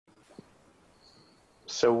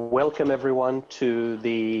So welcome everyone to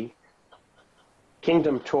the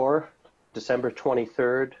Kingdom Tour, December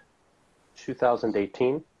 23rd,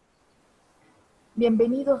 2018.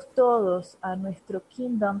 Bienvenidos todos a nuestro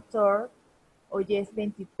Kingdom Tour. Hoy es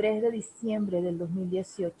 23 de diciembre del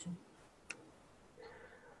 2018.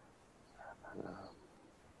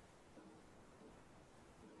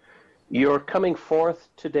 You're coming forth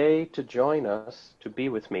today to join us, to be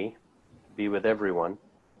with me, to be with everyone.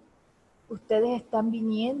 Ustedes están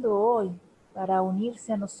viniendo hoy para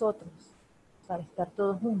unirse a nosotros, para estar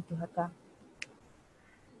todos juntos acá.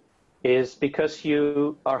 Is because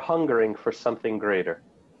you are hungering for something greater.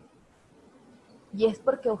 Y es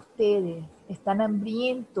porque ustedes están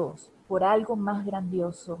hambrientos por algo más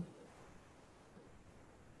grandioso.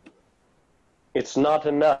 It's not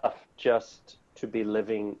enough just to be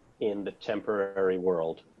living in the temporary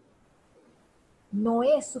world. No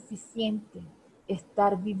es suficiente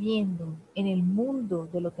estar viviendo en el mundo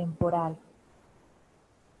de lo temporal.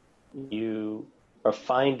 You are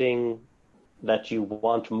finding that you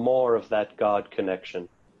want more of that God connection.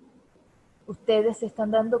 Ustedes se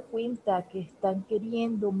están dando cuenta que están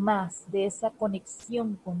queriendo más de esa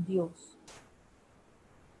conexión con Dios.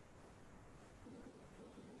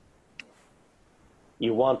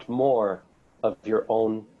 You want more of your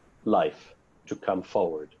own life to come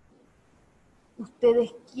forward.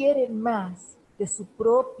 Ustedes quieren más de su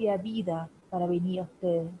propia vida para venir a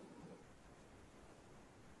ustedes.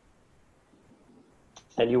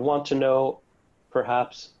 And you want to know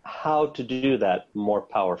perhaps how to do that more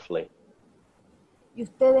powerfully. Y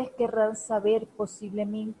ustedes querrán saber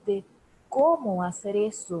posiblemente cómo hacer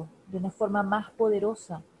eso de una forma más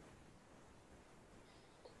poderosa.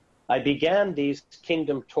 I began these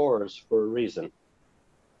kingdom tours for a reason.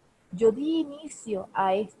 Yo di inicio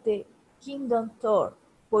a este Kingdom Tour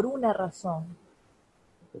por una razón.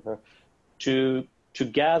 To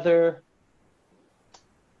gather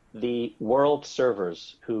the world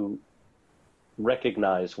servers who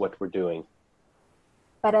recognize what we're doing.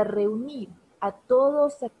 Para reunir a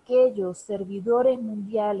todos aquellos servidores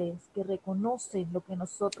mundiales que reconocen lo que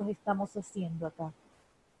nosotros estamos haciendo acá.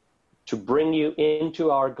 To bring you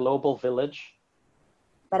into our global village.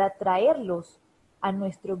 Para traerlos a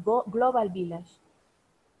nuestro Global Village.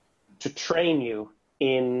 To train you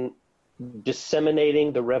in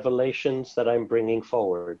disseminating the revelations that I'm bringing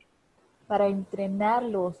forward. Para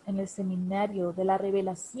entrenarlos en el seminario de la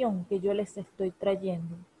revelación que yo les estoy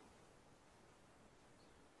trayendo.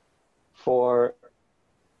 For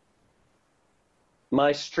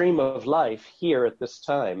my stream of life here at this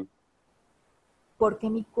time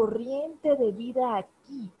porque mi corriente de vida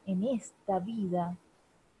aquí, en esta vida,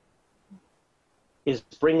 is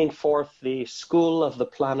bringing forth the school of the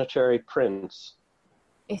planetary prince.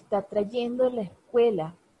 Está trayendo la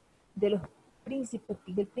escuela de los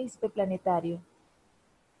del príncipe planetario.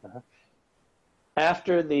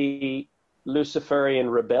 After the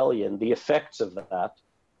Luciferian rebellion, the effects of that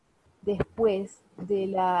Después de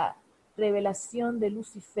la revelación de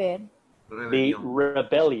Lucifer, rebelión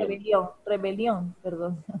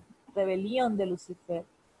de Lucifer.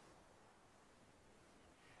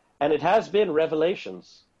 And it has been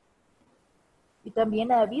revelations. Y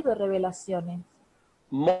también ha habido revelaciones.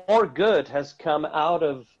 More good has come out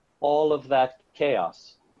of all of that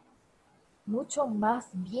chaos. Mucho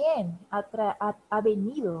más bien ha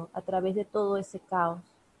venido a través de todo ese caos.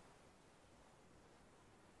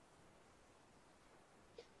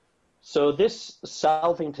 So this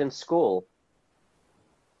Salvington School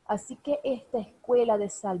Así que esta escuela de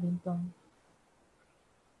Salvington,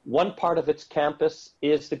 one part of its campus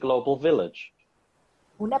is the Global Village.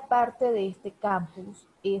 Una parte de este campus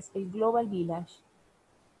es el Global Village.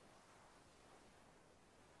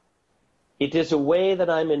 It is a way that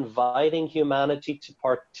I'm inviting humanity to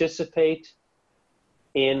participate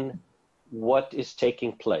in what is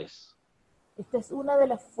taking place. Esta es una de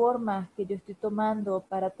las formas que yo estoy tomando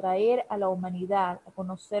para traer a la humanidad a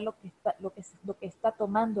conocer lo que está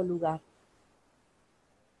tomando lugar.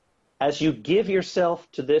 As you give yourself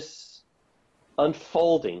to this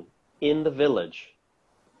unfolding in the village,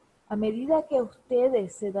 a medida que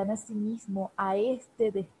ustedes se dan a sí mismos a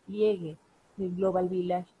este despliegue del Global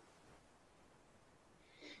Village,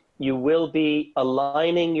 you will be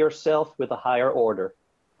aligning yourself with a higher order.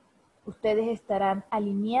 Ustedes estarán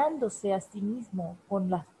alineándose a sí mismos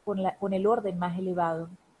con el orden más elevado.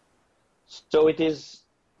 So it is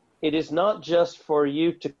not just for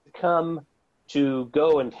you to come to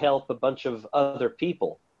go and help a bunch of other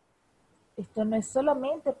people. Esto no es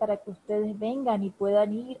solamente para que ustedes vengan y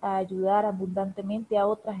puedan ir a ayudar abundantemente a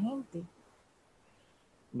otra gente.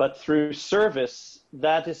 But through service,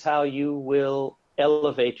 that is how you will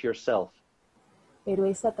elevate yourself. pero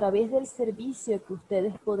es a través del servicio que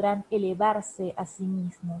ustedes podrán elevarse a sí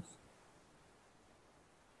mismos.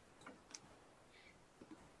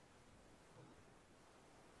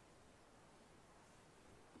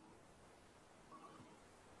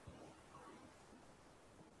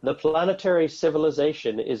 The planetary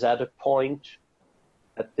civilization is at a point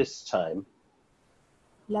at this time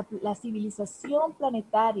La civilización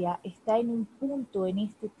planetaria está en un punto en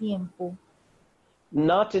este tiempo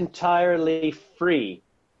not entirely free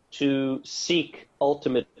to seek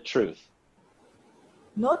ultimate truth.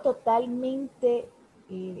 no totalmente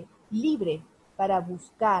libre para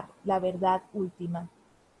buscar la verdad última,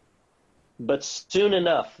 But soon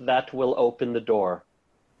enough, that will open the door.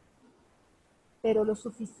 pero lo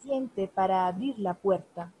suficiente para abrir la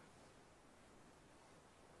puerta.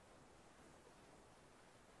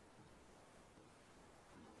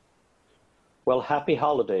 Well, happy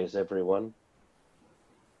holidays, everyone.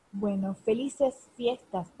 Bueno, felices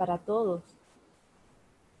fiestas para todos.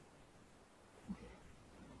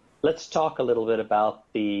 Let's talk a little bit about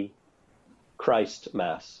the Christ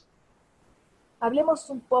Mass. Hablemos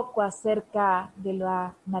un poco acerca de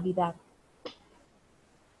la Navidad.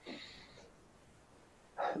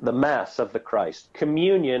 The Mass of the Christ,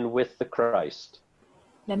 communion with the Christ,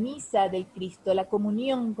 La misa del Cristo, la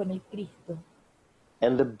comunión con el Cristo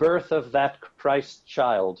and the birth of that Christ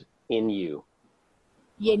child in you.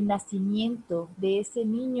 y el nacimiento de ese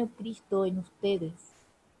niño Cristo en ustedes.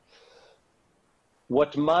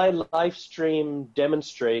 What my life stream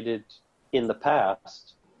demonstrated in the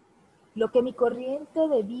past Lo que mi corriente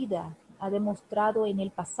de vida ha demostrado en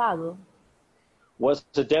el pasado was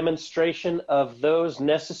a demonstration of those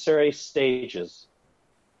necessary stages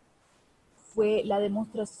fue la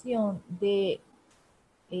demostración de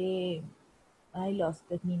I lost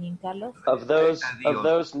the meaning, Carlos, of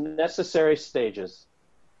those necessary stages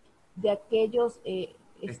de aquellos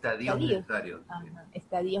Estadios necesarios. Ajá,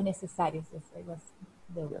 estadios necesarios, eso, algo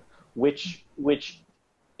así. which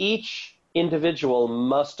each individual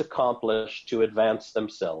must accomplish to advance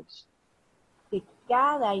themselves. Que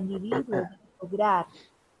cada individuo debe lograr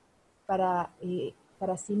para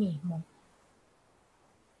sí mismo.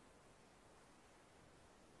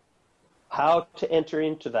 How to enter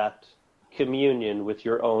into that communion with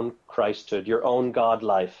your own Christhood, your own God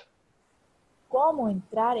life. Cómo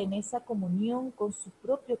entrar en esa comunión con su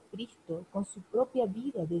propio Cristo, con su propia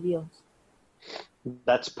vida de Dios.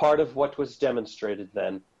 That's part of what was demonstrated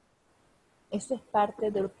then. Eso es parte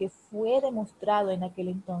de lo que fue demostrado en aquel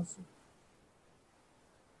entonces.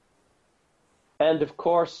 And of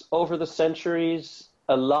course, over the centuries,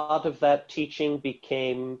 a lot of that teaching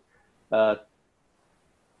became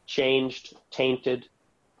changed, tainted.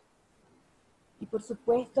 Y por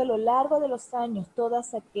supuesto, a lo largo de los años,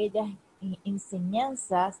 todas aquellas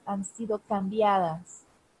enseñanzas han sido cambiadas.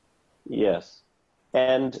 Yes.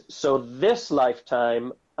 And so this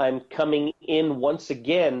lifetime, I'm coming in once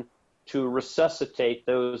again to resuscitate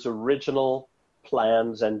those original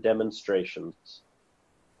plans and demonstrations.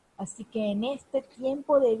 Así que en este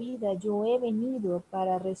tiempo de vida yo he venido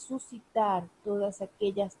para resucitar todas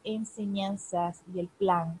aquellas enseñanzas y el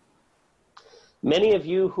plan. Many of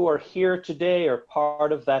you who are here today are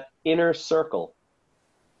part of that inner circle.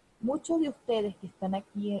 Muchos de ustedes que están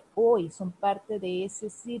aquí hoy son parte de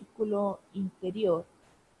ese círculo interior.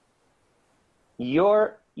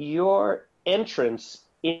 Your entrance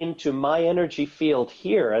into my energy field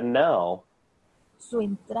here and now Su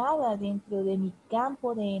entrada dentro de mi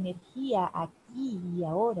campo de energía aquí y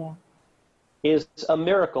ahora is a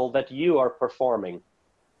miracle that you are performing.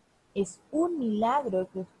 es un milagro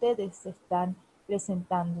que ustedes están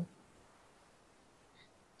presentando.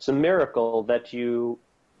 It's a miracle that you,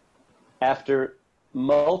 after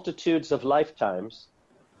multitudes of lifetimes,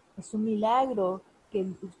 Es un milagro que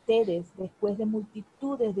ustedes, después de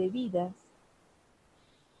multitudes de vidas,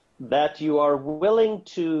 that you are willing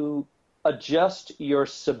to adjust your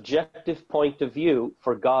subjective point of view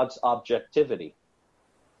for God's objectivity.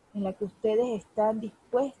 en la que ustedes están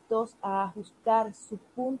dispuestos a ajustar su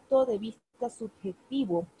punto de vista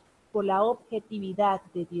subjetivo por la objetividad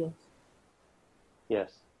de Dios.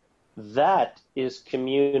 Yes. That is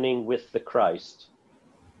communing with the Christ.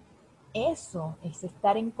 Eso es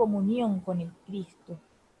estar en comunión con el Cristo.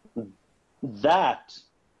 That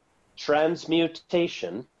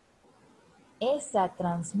transmutation Esa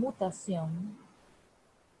transmutación,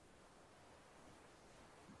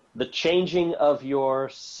 the changing of your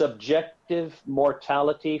subjective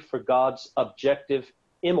mortality for God's objective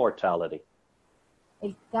immortality.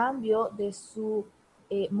 el cambio de su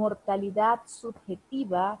mortalidad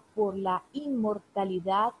subjetiva por la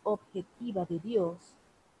inmortalidad objetiva de Dios.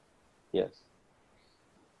 Yes.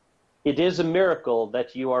 It is a miracle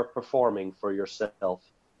that you are performing for yourself.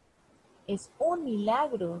 Es un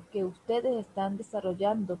milagro que ustedes están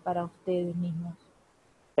desarrollando para ustedes mismos.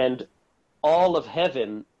 And all of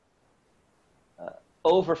heaven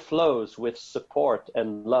overflows with support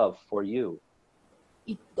and love for you.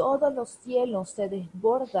 Y todos los cielos se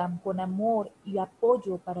desbordan con amor y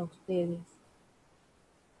apoyo para ustedes.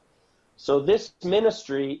 So this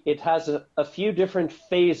ministry, it has a few different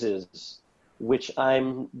phases, which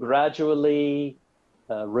I'm gradually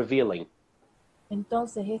revealing.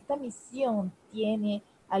 Entonces, esta misión tiene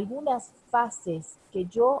algunas fases que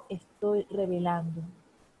yo estoy revelando.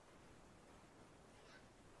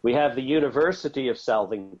 We have the University of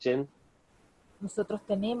Salvington, Nosotros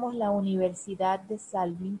tenemos la Universidad de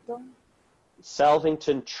Salvington,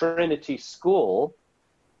 Salvington Trinity School,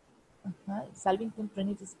 Salvington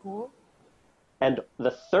Trinity School, and the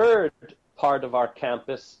third part of our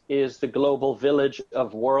campus is the Global Village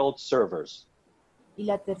of World Servers. y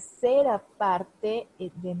la tercera parte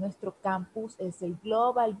de nuestro campus es el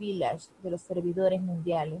Global Village de los servidores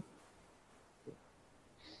mundiales.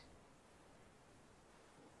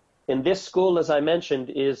 In this school, as I mentioned,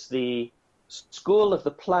 is the School of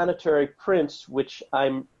the Planetary Prince, which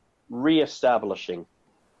I'm reestablishing.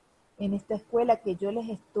 En esta escuela que yo les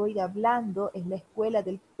estoy hablando es la escuela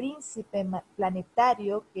del príncipe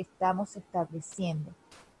planetario que estamos estableciendo.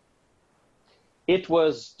 It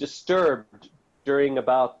was disturbed during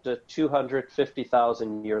about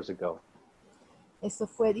 250,000 years ago. Eso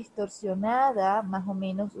fue distorsionada más o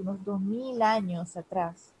menos unos 2000 años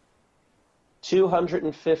atrás.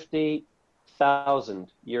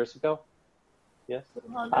 250,000 years ago? Yes?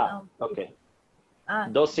 Okay.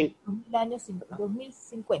 2000 años,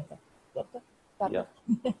 2050, ¿cierto? Yeah.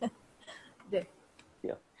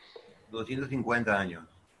 Yeah. 250 años.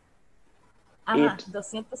 Ajá,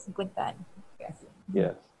 250 años. Gracias.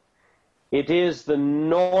 Yes. It is the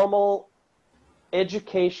normal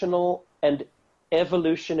educational and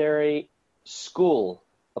evolutionary school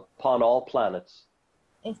upon all planets.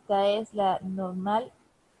 Esta es la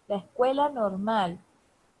escuela normal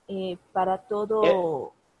para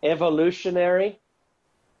todo. Evolutionary.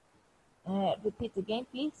 Repeat again,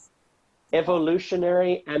 please.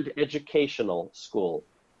 Evolutionary and educational school.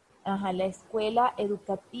 Ajá, la escuela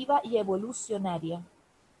educativa y evolucionaria.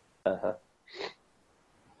 Uh-huh.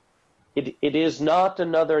 It is not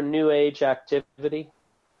another New Age activity.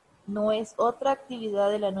 No es otra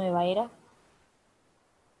actividad de la nueva era.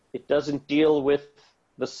 It doesn't deal with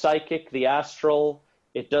the psychic, the astral.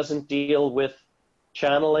 It doesn't deal with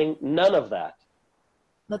channeling. None of that.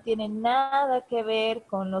 No tiene nada que ver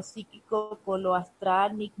con lo psíquico, con lo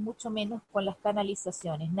astral, ni mucho menos con las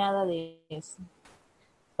canalizaciones. Nada de eso.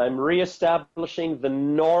 I'm reestablishing the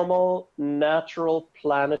normal, natural,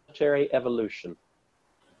 planetary evolution.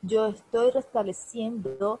 Yo estoy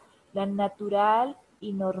restableciendo la natural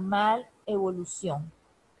y normal evolución.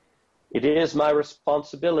 It is my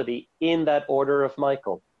responsibility in that order of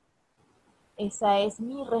Michael. Esa es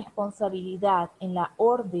mi responsabilidad en la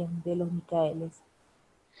orden de los Micaeles.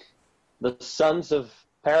 The sons of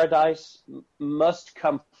paradise must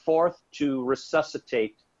come forth to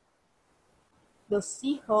resuscitate. Los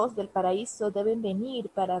hijos del paraíso deben venir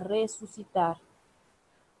para resucitar.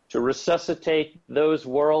 To resuscitate those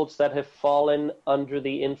worlds that have fallen under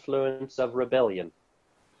the influence of rebellion.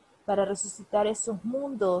 Para resucitar esos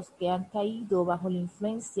mundos que han caído bajo la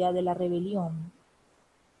influencia de la rebelión.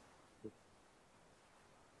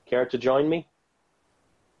 Care to join me?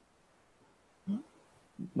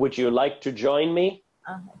 Would you like to join me?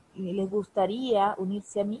 ¿Les gustaría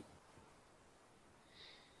unirse a mí?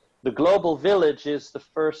 The global village is the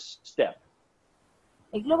first step.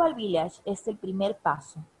 El Global Village es el primer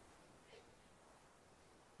paso.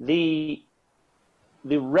 The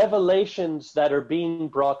revelations that are being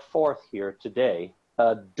brought forth here today,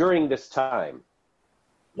 during this time,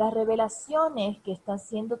 Las revelaciones que están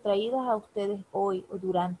siendo traídas a ustedes hoy o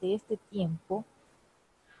durante este tiempo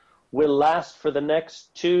will last for the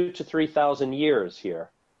next 2,000 to 3,000 years here.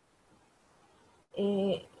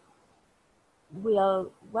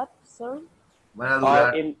 What? Sorry? Van a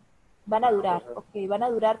durar. Van a durar, ok, van a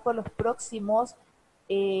durar por los próximos,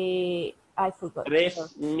 I forgot.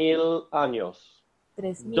 3,000 años.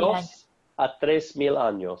 3,000 2 años. a 3,000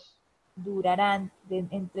 años. Durarán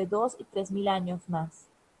entre 2 y 3,000 años más.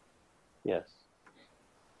 Yes.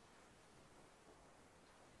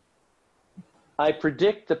 I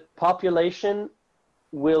predict the population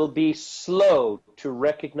will be slow to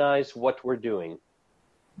recognize what we're doing.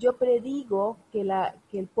 Yo predigo que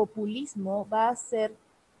el populismo va a ser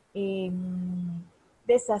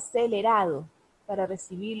desacelerado para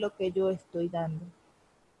recibir lo que yo estoy dando.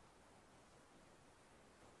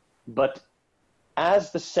 But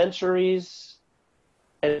as the centuries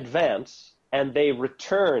advance and they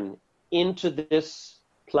return into this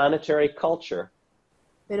planetary culture,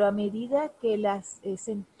 Pero a medida que las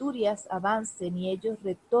centurias avancen y ellos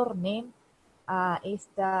retornen a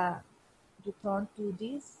esta return to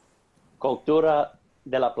this, cultura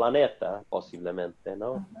de la planeta, posiblemente,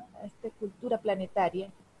 ¿no? a esta cultura planetaria,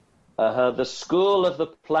 The school of the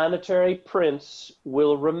planetary prince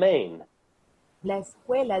will remain. la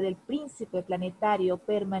escuela del príncipe planetario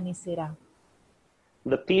permanecerá.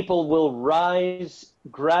 The people will rise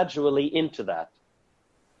gradually into that.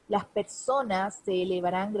 Las personas se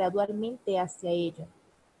elevarán gradualmente hacia ello.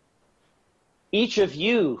 Each of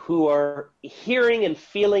you who are hearing and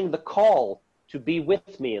feeling the call to be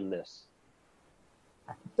with me in this,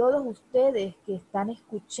 Todos ustedes que están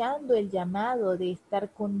escuchando el llamado de estar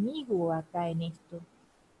conmigo acá en esto,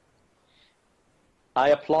 I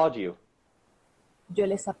applaud you. yo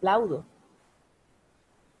les aplaudo.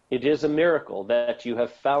 It is a miracle that you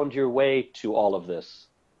have found your way to all of this.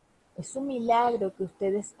 Es un milagro que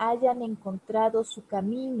ustedes hayan encontrado su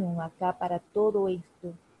camino acá para todo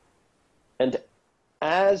esto. And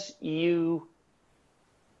as you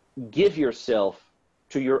give yourself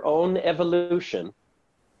to your own evolution,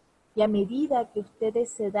 Y a medida que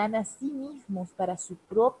ustedes se dan a sí mismos para su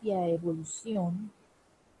propia evolución,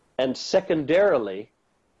 and secondarily,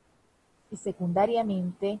 y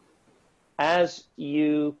secundariamente, as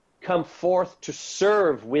you come forth to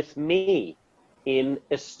serve with me in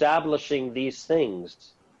establishing these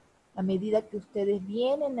things, a medida que ustedes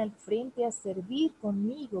vienen al frente a servir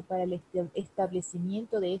conmigo para el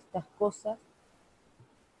establecimiento de estas cosas,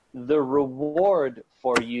 the reward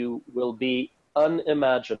for you will be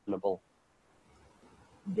unimaginable.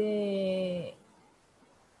 de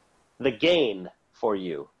The gain for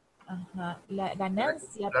you. la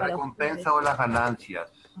ganancia La para recompensa o las ganancias.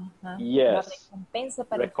 la Yes. recompensa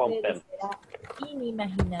para ustedes Recompensa. será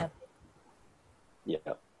inimaginable.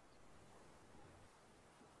 Yeah.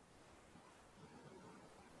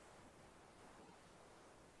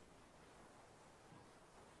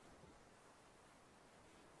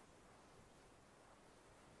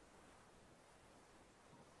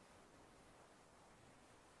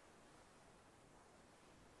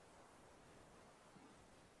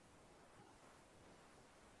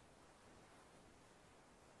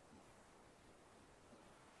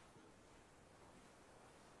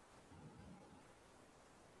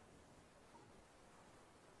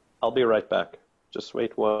 I'll be right back. Just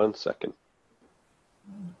wait 1 second.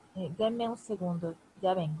 Denme un segundo,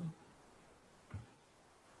 ya vengo.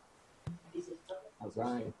 All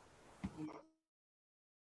right.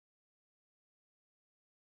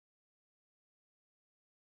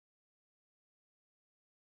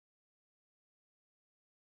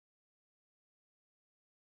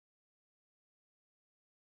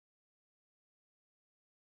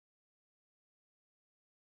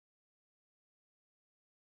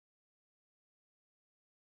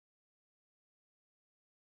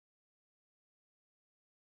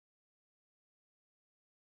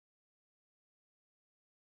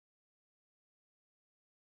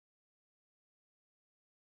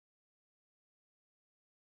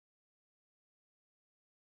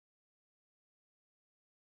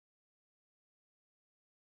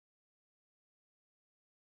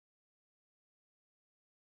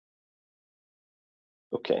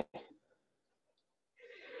 Okay.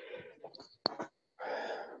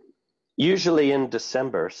 Usually in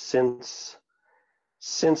December, since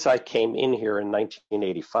I came in here in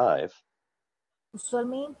 1985,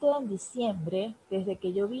 Usualmente en diciembre, desde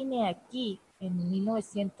que yo vine aquí en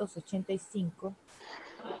 1985,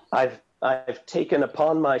 I've taken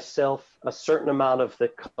upon myself a certain amount of the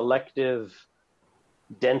collective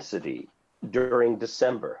density during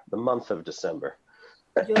December, the month of December.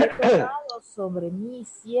 yo he tomado sobre mí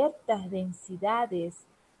ciertas densidades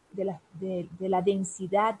de la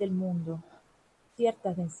densidad del mundo,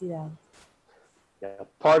 ciertas densidades. Yeah.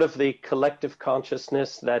 Part of the collective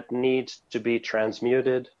consciousness that needs to be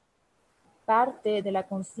transmuted, Parte de la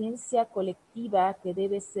conciencia colectiva que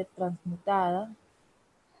debe ser transmutada.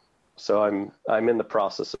 so I'm in the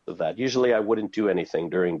process of that. Usually I wouldn't do anything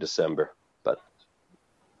during December, but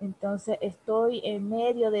Entonces estoy en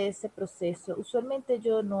medio de ese proceso. Usualmente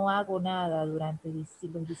yo no hago nada durante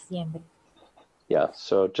los diciembre. yeah,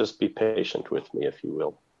 so just be patient with me if you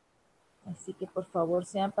will. Así que por favor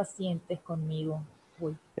sean pacientes conmigo.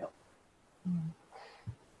 Uy. Yeah.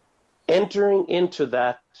 entering into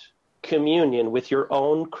that communion with your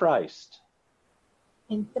own Christ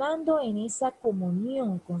entrando en esa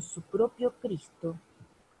comunión con su propio Cristo,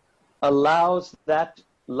 allows that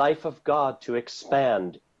life of God to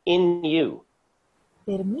expand in you.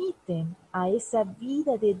 permiten a esa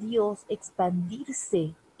vida de Dios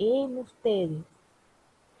expandirse en ustedes.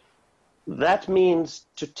 That means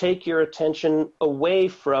to take your attention away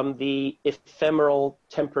from the ephemeral,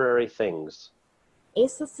 temporary things.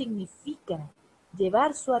 Eso significa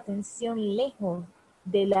llevar su atención lejos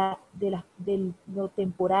de lo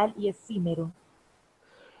temporal y efímero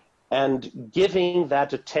And giving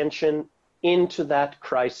that attention into that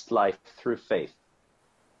Christ life through faith.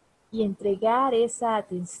 y entregar esa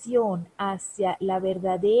atención hacia la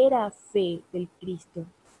verdadera fe del Cristo.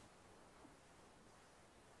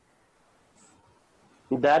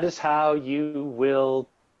 That is how you will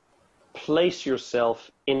place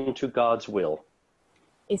yourself into God's will.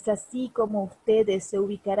 Es así como ustedes se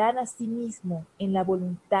ubicarán a sí mismos en la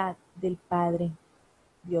voluntad del Padre,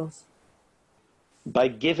 Dios, By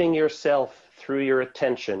giving yourself through your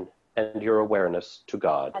attention and your awareness to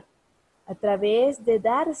God. a través de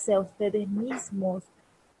darse a ustedes mismos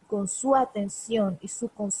con su atención y su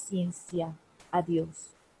conciencia a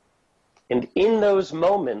Dios. And in those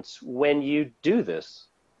moments when you do this,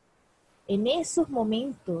 En esos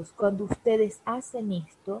momentos, cuando ustedes hacen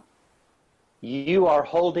esto, you are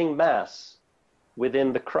holding Mass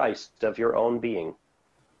within the Christ of your own being.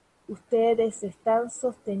 ustedes están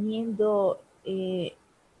sosteniendo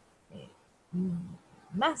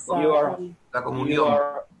masa, You are- La You comunión.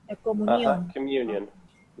 are la comunión communion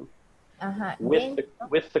ajá,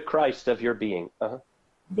 with the Christ of your being.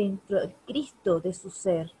 dentro del Cristo de su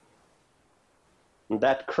ser. And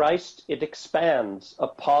that Christ, it expands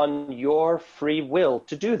upon your free will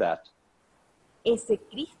to do that. Ese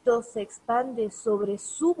Cristo se expande sobre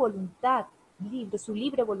su voluntad, su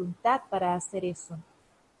libre voluntad para hacer eso.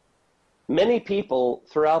 Many people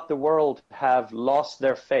throughout the world have lost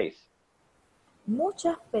their faith.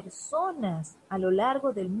 Muchas personas a lo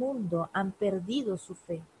largo del mundo han perdido su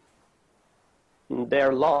fe.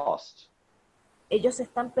 They're lost. Ellos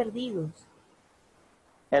están perdidos.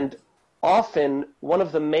 And often one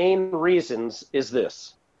of the main reasons is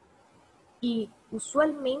this. Y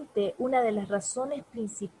usualmente una de las razones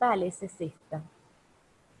principales es esta.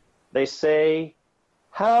 They say,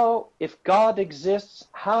 if God exists,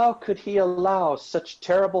 how could he allow such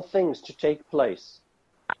terrible things to take place?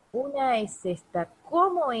 Una es esta.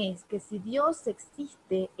 ¿Cómo es que si Dios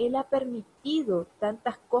existe, Él ha permitido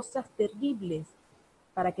tantas cosas terribles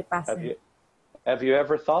para que pasen? Have you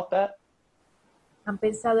ever thought that? ¿Han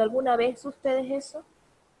pensado alguna vez ustedes eso?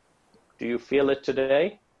 Do you feel it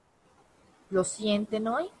today? ¿Lo sienten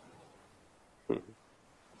hoy?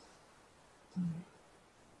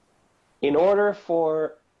 In order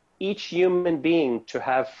for each human being to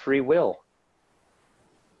have free will,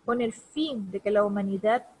 Con el fin de que la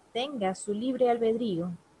humanidad tenga su libre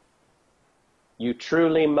albedrío, you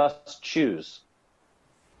truly must choose.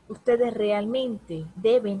 ustedes realmente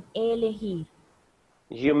deben elegir.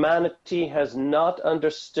 Humanity has not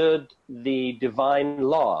understood the divine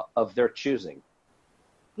law of their choosing.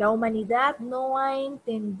 La humanidad no ha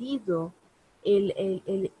entendido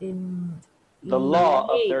The law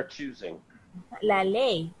of their choosing. la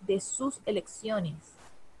ley de sus elecciones.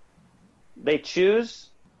 They choose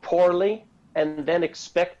poorly and then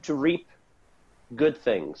expect to reap good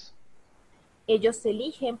things. Ellos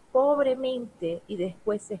eligen pobremente y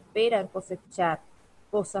después esperan cosechar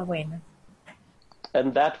cosas buenas.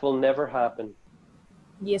 And that will never happen.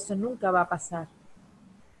 Y eso nunca va a pasar.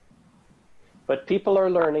 But people are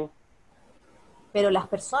learning. Pero las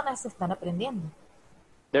personas están aprendiendo.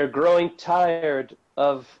 They're growing tired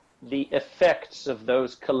of the effects of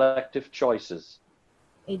those collective choices.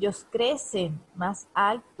 Ellos crecen más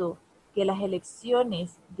alto que las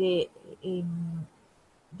elecciones de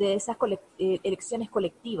esas elecciones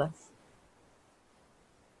colectivas.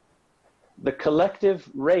 The collective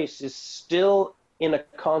race is still in a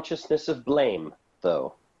consciousness of blame,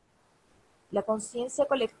 though. La conciencia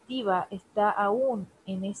colectiva está aún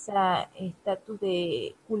en esa estatus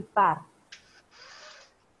de culpar.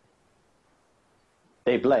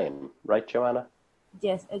 They blame, right, Joanna?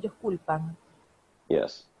 Yes, ellos culpan.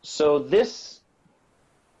 Yes. So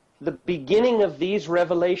the beginning of these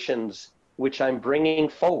revelations, which I'm bringing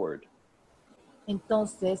forward,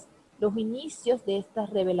 Entonces, los inicios de estas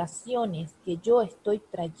revelaciones que yo estoy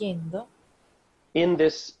trayendo in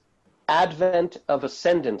this advent of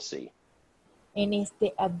ascendancy, en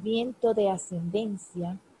este adviento de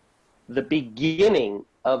ascendencia, the beginning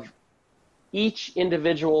of each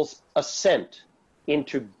individual's ascent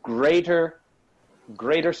into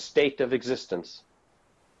greater state of existence.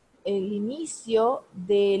 El inicio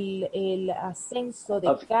del el ascenso de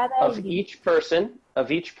cada Of individuo,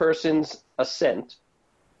 each person's ascent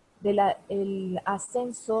el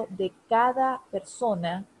ascenso de cada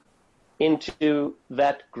persona into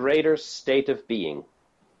that greater state of being.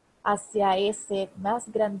 hacia ese más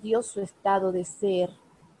grandioso estado de ser,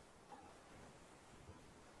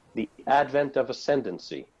 The advent of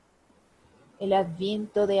ascendancy. el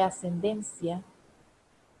adviento de ascendencia.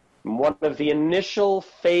 One of the initial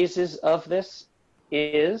phases of this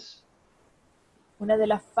is Una de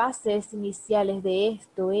las fases iniciales de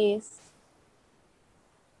esto es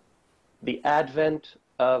the advent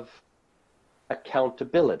of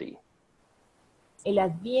accountability. el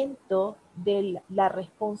adviento de la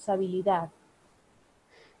responsabilidad.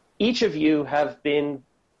 Each of you have been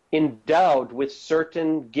endowed with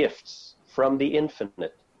certain gifts from the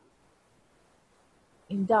infinite.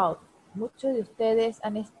 Endowed. Muchos de ustedes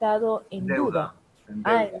han estado en duda. En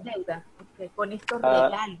En deuda. Okay, con estos Ah,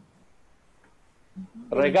 regalos.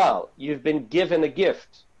 Regal, you've been given a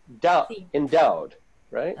gift, Sí. endowed,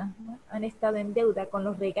 right? Ajá, han estado en deuda con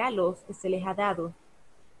los regalos que se les ha dado.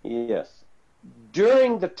 Yes.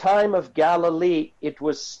 During the time of Galilee, it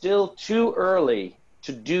was still too early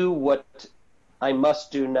to do what I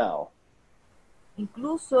must do now.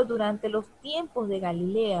 Incluso durante los tiempos de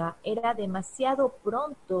Galilea era demasiado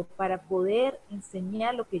pronto para poder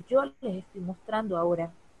enseñar lo que yo les estoy mostrando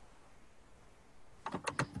ahora,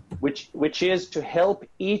 Which is to help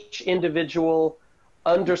each individual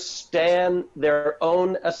understand their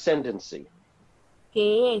own ascendancy.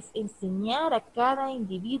 que es enseñar a cada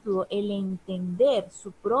individuo el entender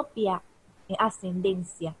su propia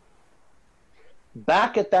ascendencia.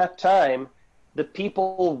 Back at that time, the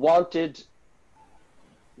people wanted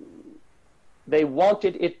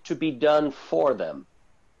it to be done for them.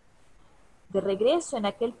 De regreso en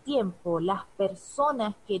aquel tiempo, las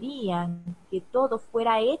personas querían que todo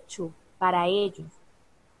fuera hecho para ellos.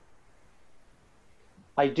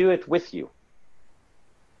 I do it with you.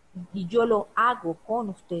 Y yo lo hago con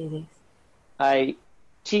ustedes. I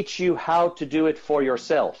teach you how to do it for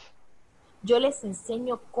yourself. Yo les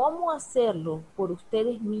enseño cómo hacerlo por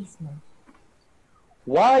ustedes mismos.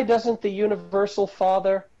 Why doesn't the Universal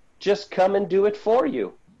Father just come and do it for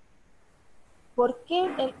you? ¿Por qué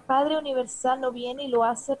el Padre Universal no viene y lo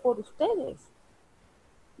hace por ustedes?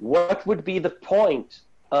 What would be the point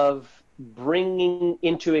of bringing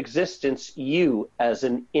into existence you as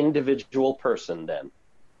an individual person then?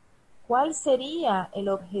 ¿Cuál sería el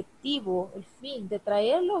objetivo, el fin de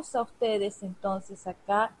traerlos a ustedes entonces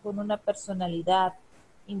acá con una personalidad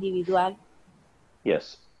individual?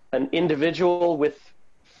 Yes, an individual with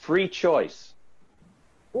free choice.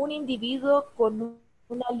 Un individuo con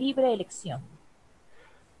una libre elección.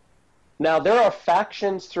 Now, there are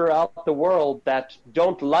factions throughout the world that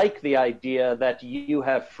don't like the idea that you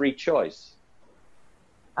have free choice.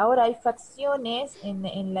 Ahora hay facciones in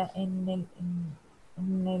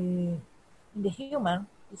the human,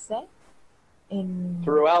 you say,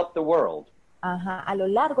 Throughout the world. a lo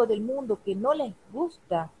largo del mundo que no les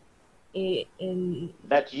gusta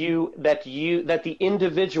That the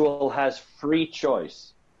individual has free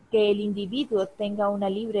choice. que el individuo tenga una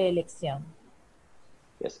libre elección.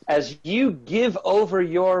 Yes. As you give over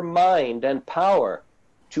your mind and power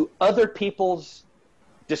to other people's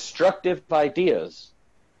destructive ideas,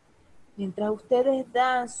 Mientras ustedes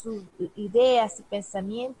dan sus ideas y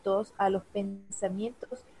pensamientos a los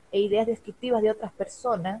pensamientos e ideas destructivas de otras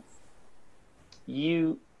personas,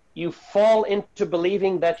 you fall into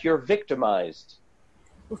believing that you're victimized.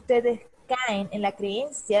 ustedes caen en la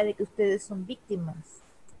creencia de que ustedes son víctimas.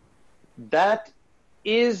 That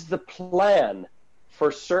is the plan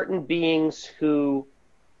for certain beings who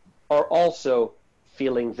are also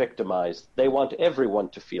feeling victimized. They want everyone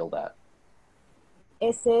to feel that.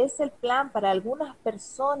 Ese es el plan para algunas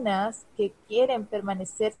personas que quieren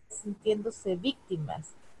permanecer sintiéndose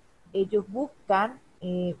víctimas. Ellos buscan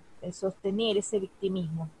sostener ese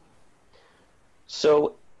victimismo.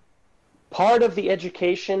 So, part of the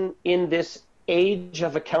education in this age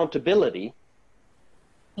of accountability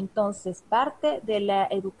Entonces, parte de la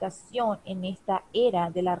educación en esta era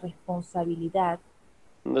de la responsabilidad,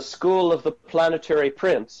 in the school of the planetary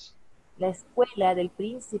prince, la escuela del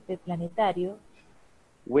príncipe planetario,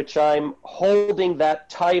 which I'm holding that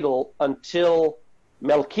title until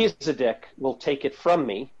Melchizedek will take it from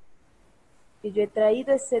me, que yo he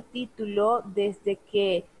traído ese título desde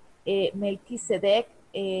que Melquisedec,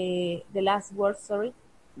 the last word, sorry,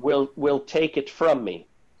 will take it from me,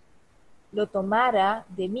 lo tomara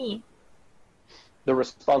de mí, the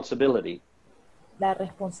responsibility. la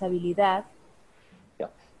responsabilidad. Yeah.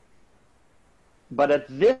 But at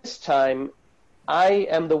this time, I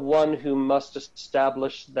am the one who must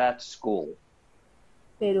establish that school.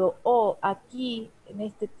 Pero aquí, en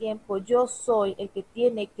este tiempo, yo soy el que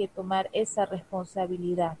tiene que tomar esa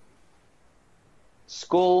responsabilidad.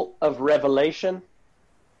 School of revelation,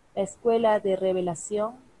 La escuela de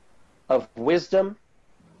revelación, of wisdom,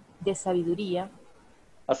 de sabiduría,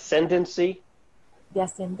 ascendancy, de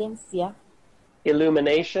ascendencia,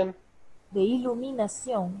 illumination, de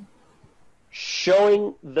iluminación,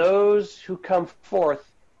 showing those who come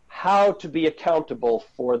forth how to be accountable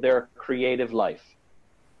for their creative life.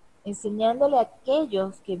 enseñándole a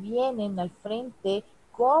aquellos que vienen al frente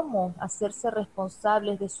cómo hacerse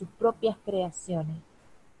responsables de sus propias creaciones.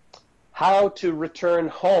 How to return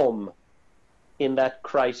home in that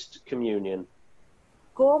Christ communion.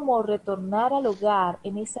 Cómo retornar al hogar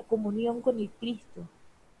en esa comunión con el Cristo.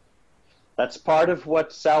 That's part of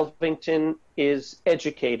what Salvington is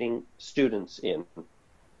educating students in.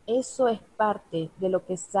 Eso es parte de lo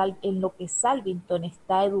que en lo que Salvington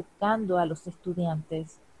está educando a los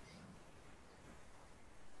estudiantes.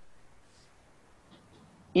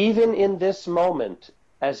 Even in this moment,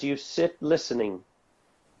 as you sit listening,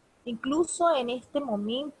 Incluso en este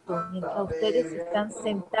momento, mientras ustedes están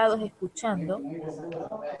sentados escuchando,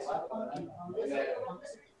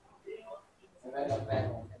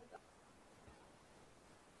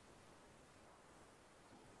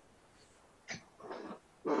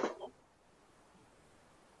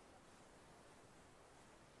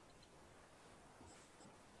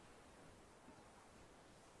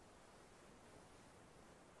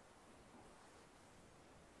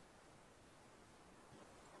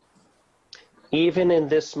 even in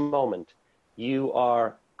this moment, you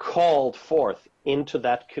are called forth into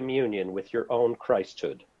that communion with your own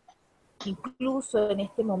Christhood. incluso en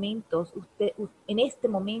este momento,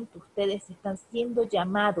 ustedes están siendo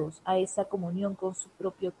llamados a esa comunión con su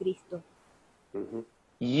propio Cristo. Mm-hmm.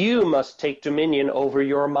 You must take dominion over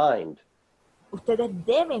your mind. Ustedes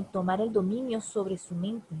deben tomar el dominio sobre su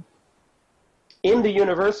mente. In the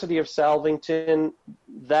University of Salvington,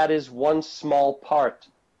 that is one small part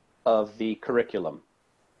of the curriculum.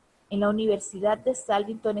 En la Universidad de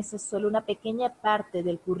Salvington esa es solo una pequeña parte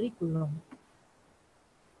del currículum.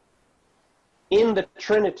 In the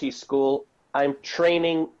Trinity School, I'm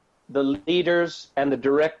training the leaders and the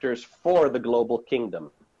directors for the global kingdom.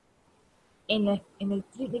 En el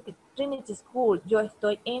Trinity School yo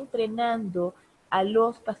estoy entrenando a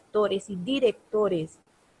los pastores y directores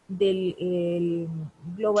del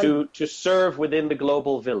Global to serve within the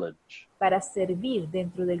global village, para servir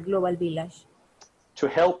dentro del Global Village, to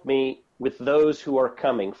help me with those who are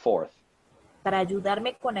coming forth. para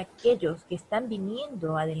ayudarme con aquellos que están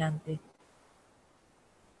viniendo adelante.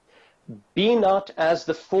 Be not as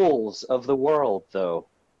the fools of the world, though,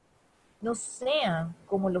 No sean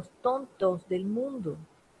como los tontos del mundo,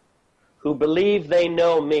 who believe they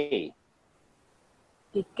know me,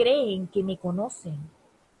 que creen que me conocen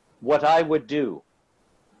what I would do,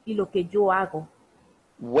 y lo que yo hago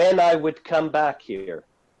when I would come back here,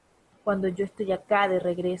 cuando yo estoy acá de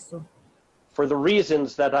regreso, for the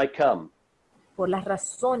reasons that I come. por las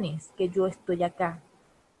razones que yo estoy acá.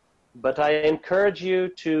 But I encourage you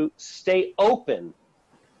to stay open.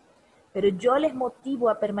 Pero yo les motivo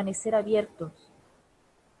a permanecer abiertos.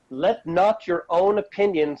 Let not your own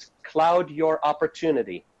opinions cloud your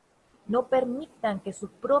opportunity. No permitan que sus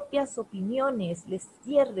propias opiniones les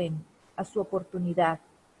cierren a su oportunidad.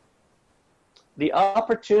 The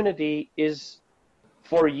opportunity is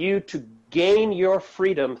for you to gain your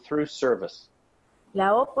freedom through service.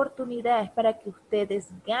 La oportunidad es para que ustedes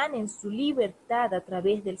ganen su libertad a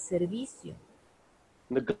través del servicio.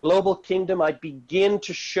 In the global kingdom, I begin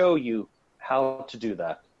to show you how to do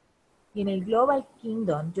that. Y en el Global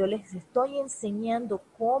Kingdom yo les estoy enseñando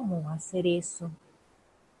cómo hacer eso.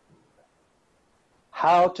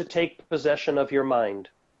 How to take possession of your mind.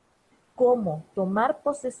 Cómo tomar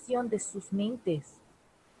posesión de sus mentes.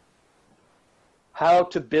 How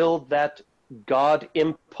to build that God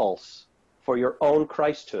impulse for your own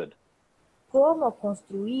Christhood. Cómo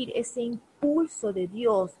construir ese impulso de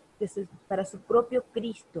Dios para su propio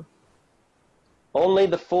Cristo. Only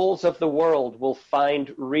the fools of the world will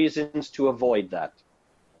find reasons to avoid that.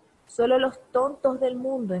 Solo los tontos del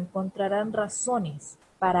mundo encontrarán razones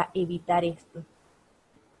para evitar esto.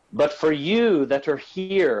 But for you that are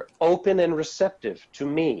here, open and receptive to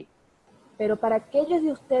me, Pero para aquellos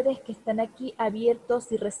de ustedes que están aquí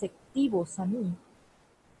abiertos y receptivos a mí,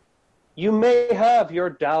 you may have your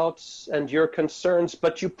doubts and your concerns,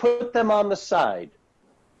 but you put them on the side.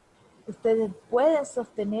 Ustedes pueden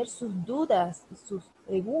sostener sus dudas y sus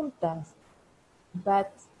preguntas, but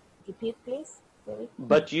repeat please. Sorry.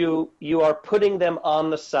 but you are putting them on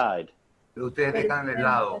the side. Pero ustedes Pero dejan de ustedes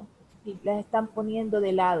lado. las están poniendo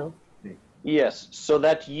de lado, Yes, so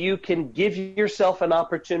that you can give yourself an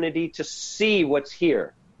opportunity to see what's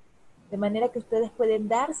here. de manera que ustedes pueden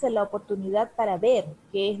darse la oportunidad para ver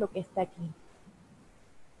qué es lo que está aquí,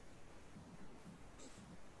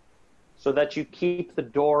 So that you keep the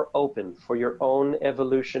door open for your own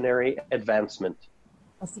evolutionary advancement.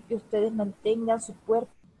 así que ustedes mantengan su puerta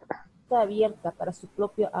abierta para su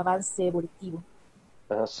propio avance evolutivo,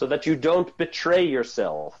 So that you don't betray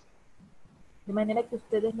yourself. de manera que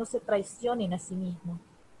ustedes no se traicionen a sí mismos,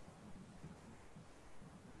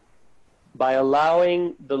 By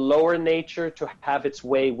allowing the lower nature to have its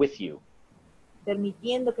way with you.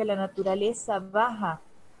 permitiendo que la naturaleza baja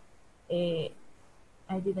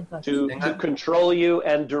I didn't catch. To control you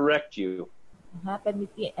and direct you. Ajá,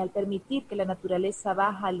 al permitir que la naturaleza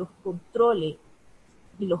baja los controle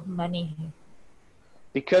y los maneje.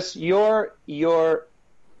 Because your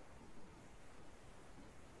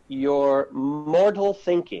mortal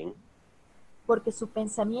thinking Porque su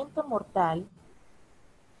pensamiento mortal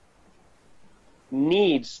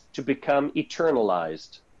needs to become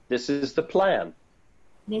eternalized. This is the plan.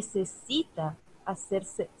 necesita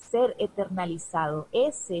ser eternalizado.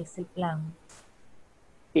 Ese es el plan.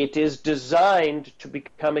 It is designed to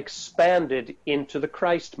become expanded into the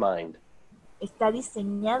Christ mind. Está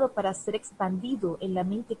diseñado para ser expandido en la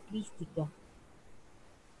mente crística.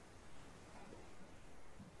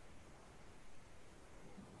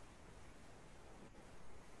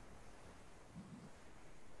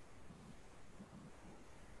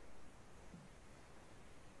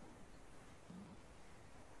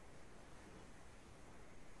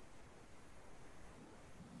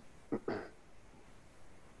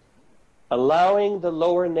 Allowing the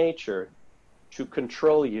lower nature to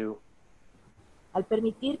control you Al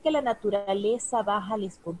permitir que la naturaleza baja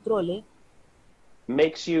les controle,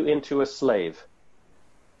 makes you into a slave.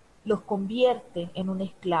 los convierte en un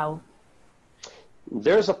esclavo.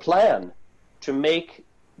 There's a plan to make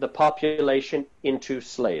the population into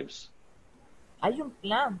slaves. Hay un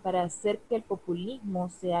plan para hacer que el populismo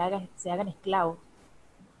se hagan esclavos,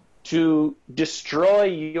 To destroy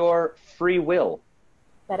your free will.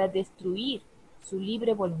 para destruir su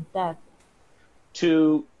libre voluntad,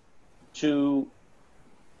 To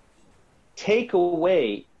take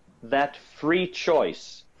away that free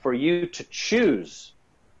choice for you to choose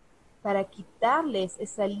para quitarles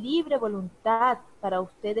esa libre voluntad para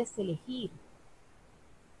ustedes elegir.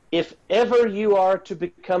 if ever you are to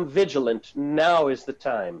become vigilant, now is the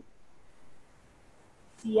time.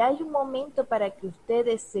 Si hay un momento para que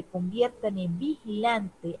ustedes se conviertan en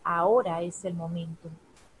vigilante, ahora es el momento.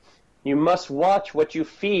 You must watch what you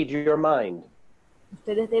feed your mind.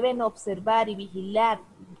 Ustedes deben observar y vigilar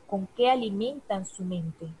con qué alimentan su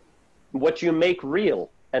mente, What you make real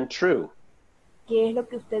and true. qué es lo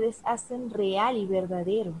que ustedes hacen real y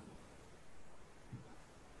verdadero.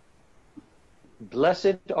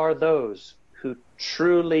 Blessed are those who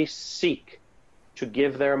truly seek to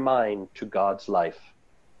give their mind to God's life.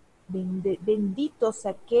 Benditos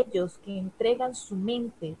aquellos que entregan su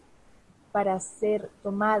mente para ser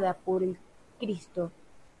tomada por el Cristo,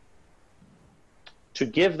 To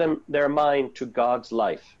give them their mind to God's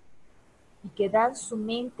life. y que dan su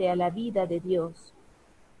mente a la vida de Dios.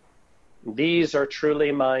 These are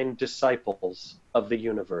truly mine disciples of the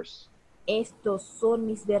universe. Estos son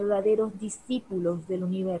mis verdaderos discípulos del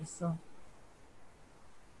universo.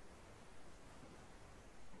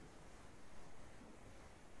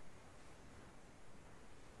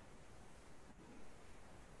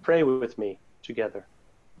 Pray with me together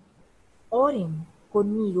Oren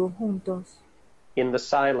conmigo juntos in the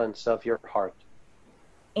silence of your heart.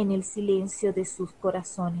 en el silencio de sus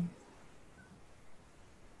corazones.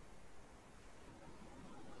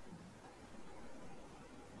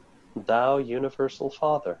 Thou universal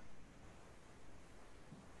Father,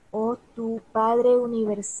 Oh tu Padre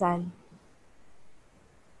universal,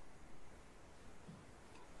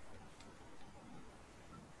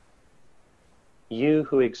 you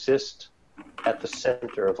who exist at the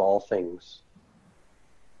center of all things,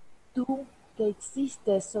 tú que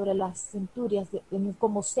existes sobre las centurias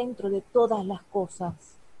como centro de todas las cosas,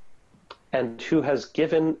 and who has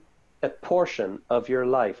given a portion of your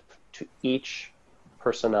life to each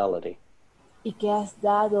personality. y que has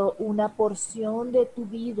dado una porción de tu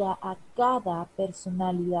vida a cada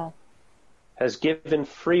personalidad, Has given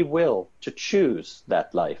free will to choose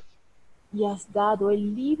that life. y has dado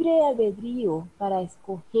el libre albedrío para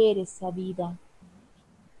escoger esa vida.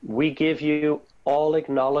 We give you all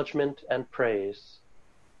acknowledgement and praise.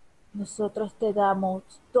 Nosotros te damos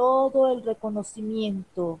todo el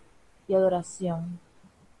reconocimiento y adoración,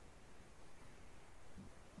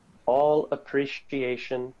 All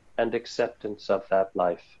appreciation and acceptance of that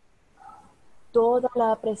life. toda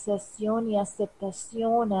la apreciación y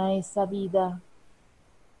aceptación a esa vida.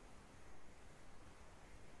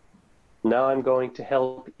 Now I'm going to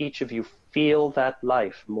help each of you feel that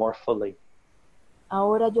life more fully.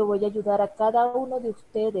 Ahora yo voy a ayudar a cada uno de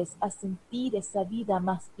ustedes a sentir esa vida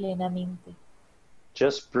más plenamente.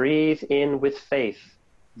 Just breathe in with faith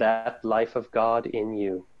that life of God in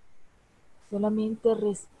you. Solamente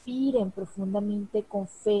respiren profundamente con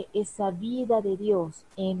fe esa vida de Dios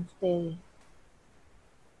en ustedes.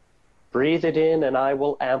 Breathe it in and I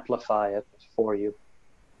will amplify it for you.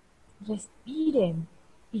 Respiren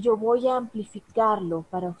y yo voy a amplificarlo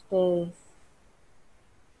para ustedes.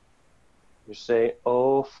 You say,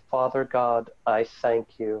 "Oh, Father God, I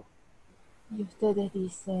thank you. Y ustedes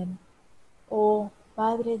dicen, oh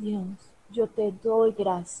Padre Dios, yo te doy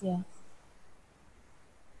gracias.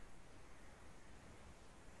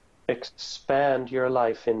 Expand your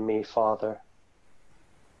life in me, Father.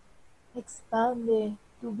 Expande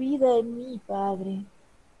tu vida en mí, Padre.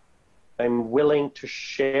 I'm willing to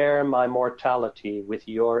share my mortality with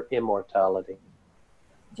your immortality.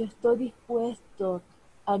 Yo estoy dispuesto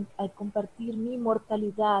a compartir mi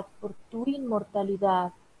mortalidad por tu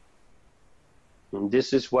inmortalidad. And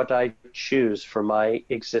this is what I choose for my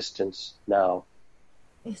existence now.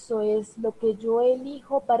 Eso es lo que yo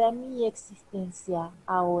elijo para mi existencia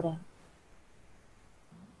ahora.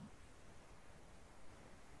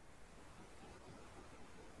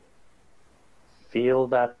 Feel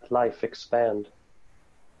that life expand.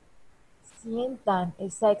 Sientan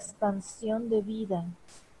esa expansión de vida.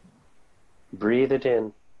 Breathe it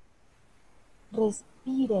in.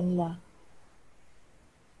 Respírenla.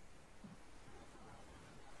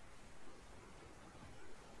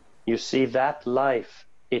 You see that life,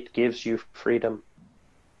 it gives you freedom.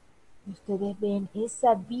 Ustedes ven,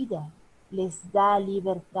 esa vida les da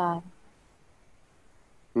libertad.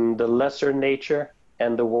 The lesser nature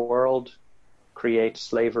and the world create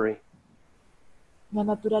slavery. La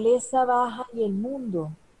naturaleza baja y el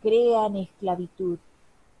mundo crean esclavitud.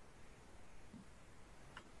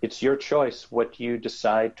 It's your choice what you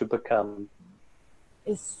decide to become.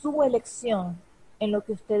 Es su elección en lo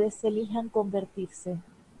que ustedes elijan convertirse.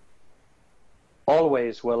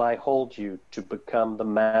 Always will I hold you to become the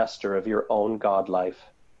master of your own God life.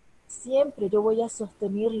 Siempre yo voy a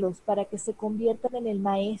sostenerlos para que se conviertan en el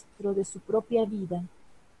maestro de su propia vida,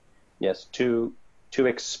 Yes, to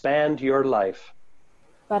expand your life,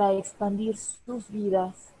 para expandir sus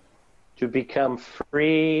vidas, to become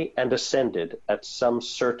free and ascended at some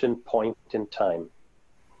certain point in time.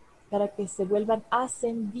 para que se vuelvan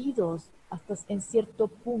ascendidos hasta en cierto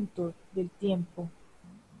punto del tiempo.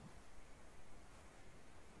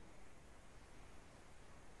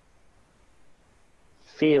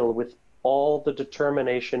 Feel with all the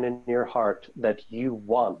determination in your heart that you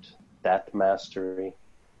want that mastery.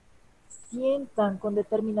 Sientan con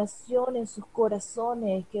determinación en sus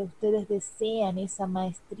corazones que ustedes desean esa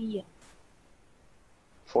maestría,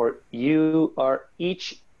 For you are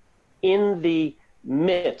each in the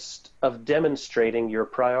midst of demonstrating your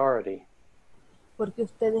priority. porque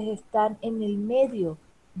ustedes están en el medio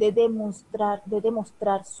de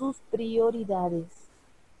demostrar sus prioridades,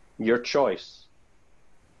 Your choice.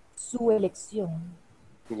 su elección.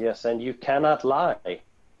 Yes, and you cannot lie.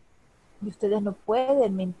 Y ustedes no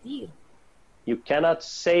pueden mentir. You cannot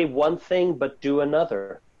say one thing but do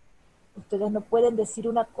another. Ustedes no pueden decir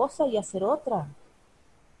una cosa y hacer otra.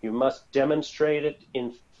 You must demonstrate it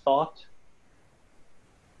in thought,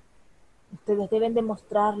 Ustedes deben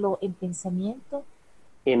demostrarlo en pensamiento,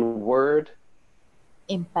 in word,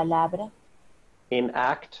 en palabra, in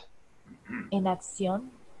act, en acción,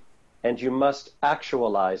 and you must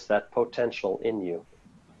actualize that potential in you.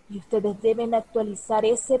 y ustedes deben actualizar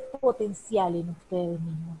ese potencial en ustedes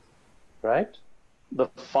mismos. Right? The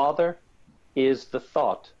Father is the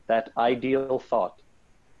thought, that ideal thought.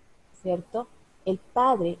 ¿Cierto? El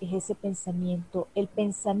Padre es ese pensamiento, el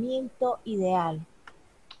pensamiento ideal.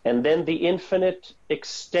 And then the infinite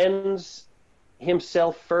extends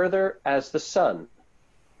himself further as the Son.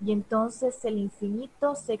 Y entonces el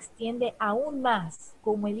infinito se extiende aún más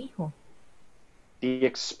como el Hijo. The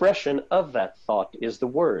expression of that thought is the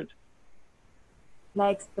Word. La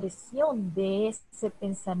expresión de ese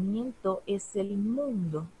pensamiento es el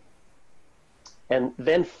mundo. And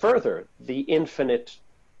then further, the infinite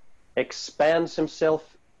expands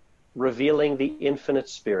himself, revealing the infinite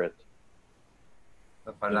Spirit.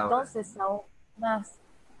 La Y palabra. entonces aún más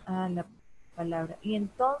la palabra. Y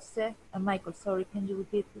entonces, Michael, sorry, can you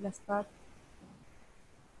repeat the last part?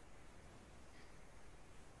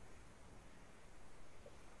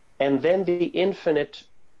 And then the infinite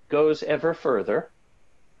goes ever further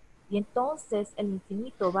Y entonces el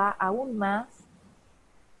infinito va aún más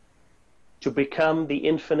to become the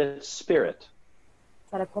infinite spirit.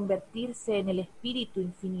 para convertirse en el espíritu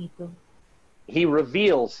infinito. He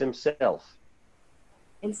reveals himself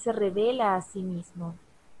Él se revela a sí mismo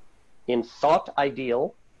in thought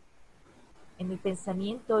ideal, en el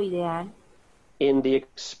pensamiento ideal, in the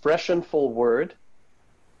expressionful word,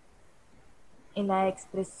 en la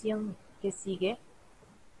expresión que sigue,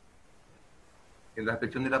 En la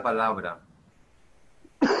expresión de la palabra.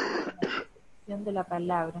 de la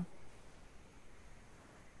palabra,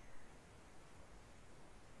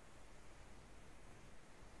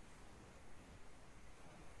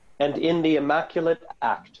 and in the immaculate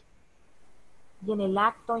act. y en el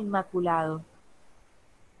acto inmaculado.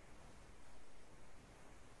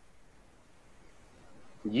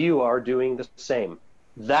 You are doing the same.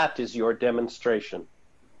 That is your demonstration.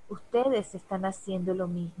 Ustedes están haciendo lo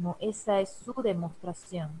mismo. Esa es su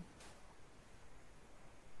demostración.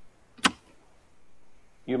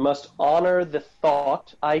 You must honor the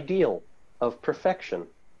thought ideal of perfection.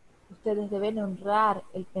 Ustedes deben honrar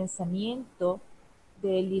el pensamiento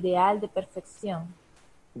del ideal de perfección.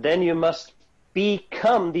 Then you must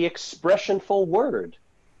become the expressionful word.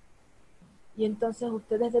 Y entonces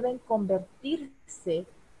ustedes deben convertirse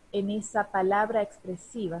en esa palabra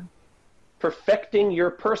expresiva, Perfecting your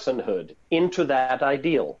personhood into that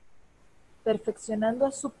ideal. perfeccionando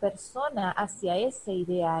a su persona hacia ese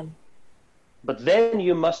ideal. But then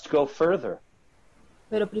you must go further.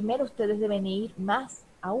 Pero primero ustedes deben ir más,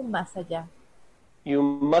 aún más allá. You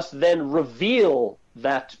must then reveal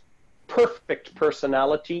that perfect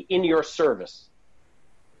personality in your service.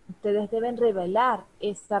 Ustedes deben revelar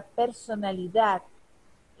esa personalidad,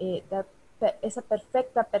 esa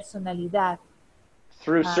perfecta personalidad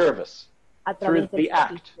Through service, a through través del the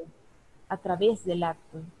act, servicio, a través del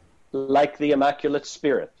acto, like the Immaculate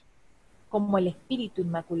Spirit, como el Espíritu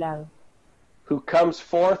Inmaculado, who comes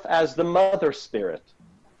forth as the Mother Spirit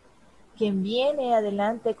quien viene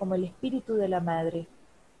adelante como el Espíritu de la Madre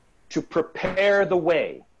to prepare the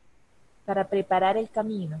way. para preparar el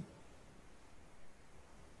camino.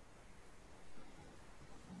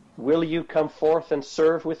 Will you come forth and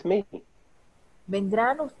serve with me?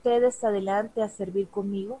 ¿Vendrán ustedes adelante a servir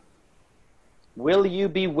conmigo? Will you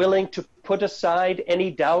be willing to put aside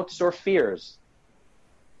any doubts or fears?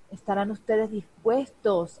 ¿Estarán ustedes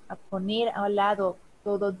dispuestos a poner a un lado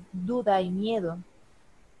toda duda y miedo?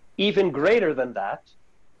 Even greater than that,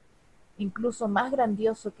 Incluso más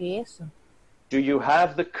grandioso que eso. do you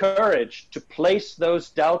have the courage to place those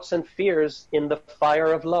doubts and fears in the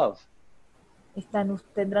fire of love?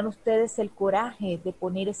 ¿Tendrán ustedes el coraje de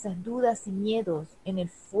poner esas dudas y miedos en el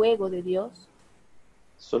fuego de Dios?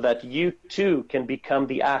 So that you too can become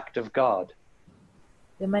the act of God.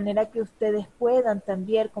 De manera que ustedes puedan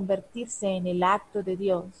también convertirse en el acto de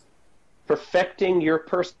Dios, Perfecting your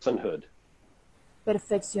personhood,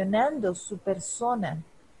 perfeccionando su persona,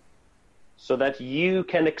 so that you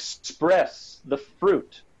can express the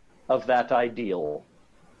fruit of that ideal.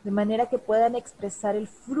 de manera que puedan expresar el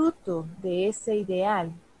fruto de ese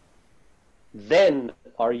ideal. Then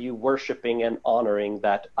are you worshiping and honoring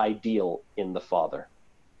that ideal in the Father.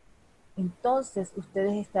 Entonces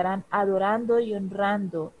ustedes estarán adorando y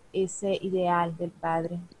honrando ese ideal del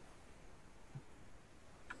Padre.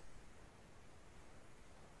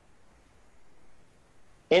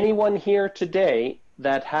 Anyone here today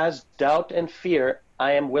that has doubt and fear,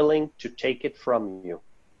 I am willing to take it from you.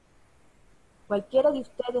 Cualquiera de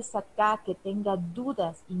ustedes acá que tenga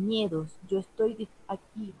dudas y miedos, yo estoy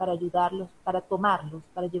aquí para ayudarlos, para tomarlos,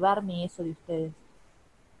 para llevarme eso de ustedes.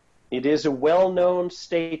 It is a well-known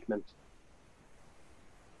statement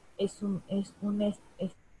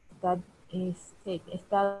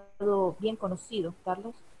estado bien conocido,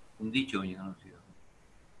 Carlos. Un dicho bien conocido.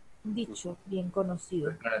 Un dicho bien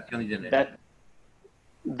conocido. Declaración general.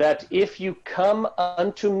 that if you come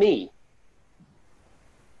unto me,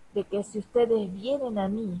 De que si ustedes vienen a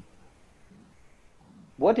mí,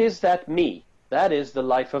 what is that me? That is the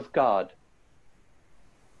life of God.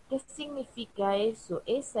 ¿qué significa eso?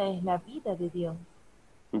 Esa es la vida de Dios.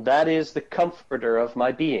 That is the comforter of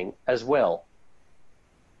my being as well.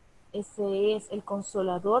 Ese es el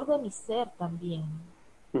consolador de mi ser también.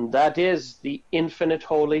 That is the infinite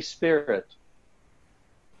Holy Spirit.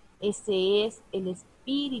 Ese es el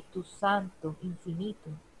Espíritu Santo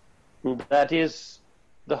infinito. That is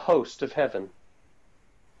the host of heaven.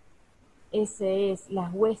 Ese es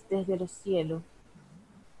las huestes de los cielos.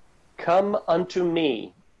 Come unto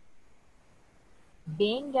me,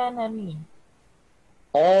 Vengan a mí,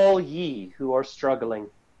 all ye who are struggling,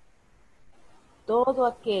 todo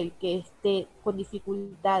aquel que esté con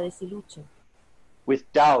dificultades y lucha, with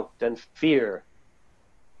doubt and fear.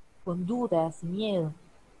 con dudas, miedo.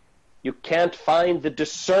 You can't find the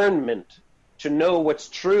discernment to know what's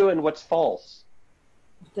true and what's false.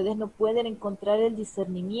 Ustedes no pueden encontrar el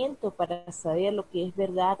discernimiento para saber lo que es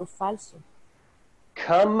verdad o falso.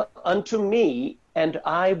 Come unto me, and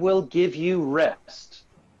I will give you rest.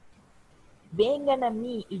 Vengan a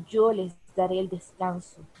mí y yo les daré el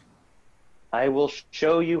descanso. I will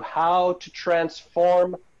show you how to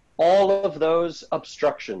transform all of those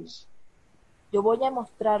obstructions. Yo voy a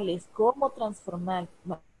mostrarles cómo transformar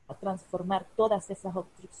todas esas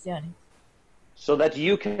obstrucciones, so that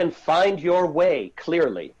you can find your way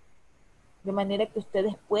clearly. de manera que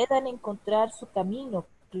ustedes puedan encontrar su camino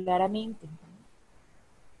claramente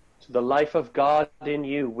To the life of God in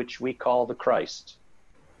you, which we call the Christ.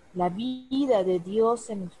 la vida de Dios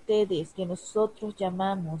en ustedes que nosotros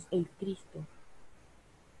llamamos el Cristo.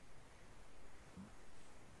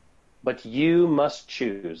 But you must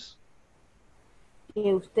choose,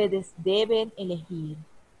 Que ustedes deben elegir,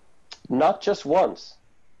 not just once,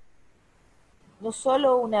 no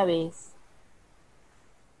solo una vez,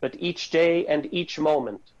 but each day and each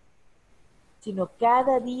moment. sino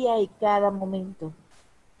cada día y cada momento.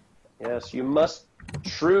 Yes, you must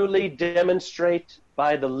truly demonstrate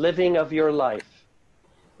by the living of your life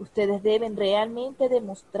Ustedes deben realmente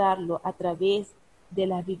demostrarlo a través de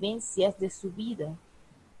las vivencias de su vida.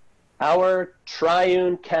 our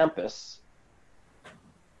triune campus,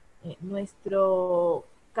 Nuestro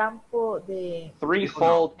campo de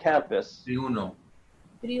threefold campus, Triuno.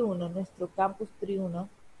 triuno, nuestro campus triuno,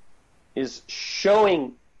 is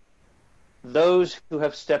showing those who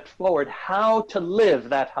have stepped forward how to live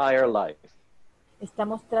that higher life. está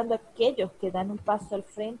mostrando a aquellos que dan un paso al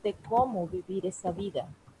frente cómo vivir esa vida,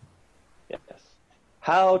 Yes.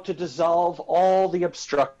 How to dissolve all the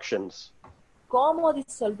obstructions. cómo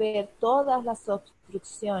disolver todas las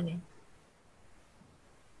obstrucciones,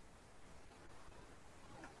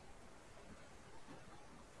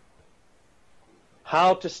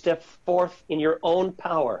 How to step forth in your own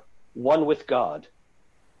power, one with God.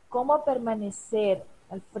 cómo permanecer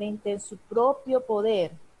al frente en su propio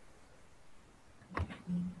poder.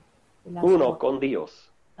 Uno con Dios.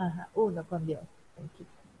 Ajá, uno con Dios. Thank you.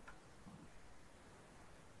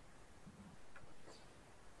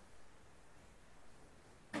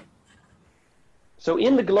 So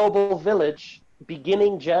in the global village,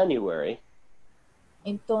 beginning January,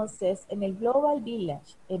 Entonces, en el Global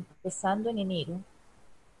Village, empezando en enero,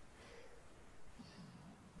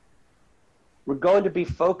 we're going to be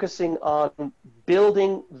focusing on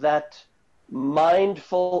building that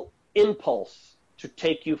mindful impulse to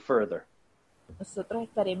take you further. nosotros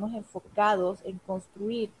estaremos enfocados en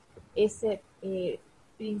construir ese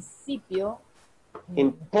principio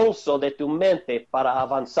Impulso de tu mente para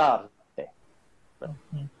avanzar.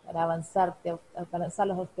 para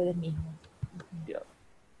avanzarlos a ustedes mismos. Yeah.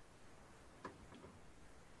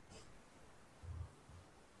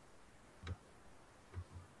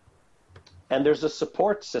 And there's a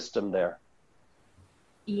support system there.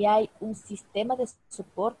 Y hay un sistema de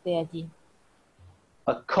soporte allí.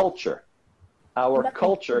 A culture. Our Una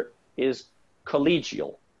culture is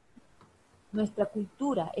collegial. Nuestra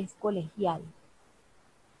cultura es colegial.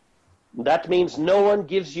 That means no one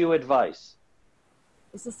gives you advice.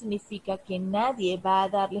 Eso significa que nadie va a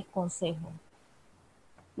darles consejo.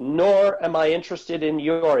 Nor am I interested in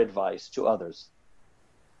your advice to others.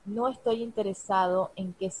 No estoy interesado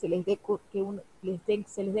en que se les dé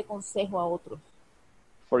consejo a otros,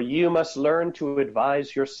 For you must learn to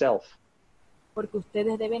advise yourself. porque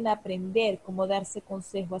ustedes deben aprender cómo darse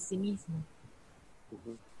consejo a sí mismos,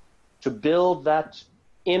 To build that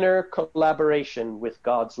inner collaboration with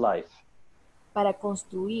God's life. para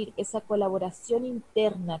construir esa colaboración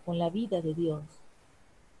interna con la vida de Dios,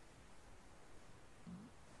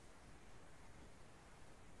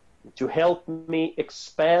 To help me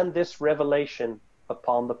expand this revelation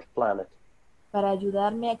upon the planet. para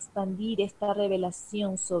ayudarme a expandir esta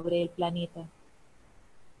revelación sobre el planeta,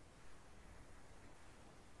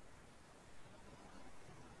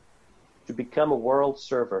 To become a world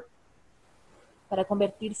server. para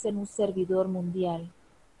convertirse en un servidor mundial,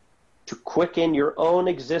 To quicken your own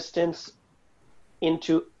existence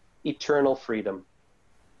into eternal freedom.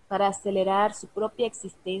 para acelerar su propia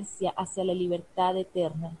existencia hacia la libertad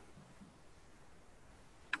eterna,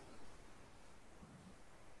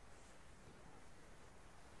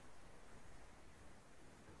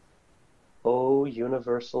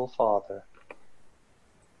 universal Father,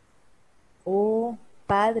 Oh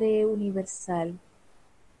Padre universal,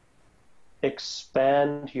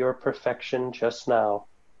 expand your perfection just now.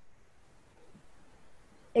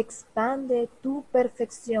 expande tu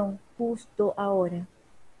perfección justo ahora.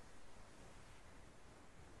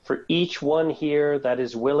 For each one here that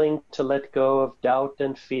is willing to let go of doubt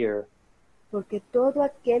and fear, Porque todo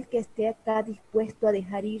aquel que esté acá dispuesto a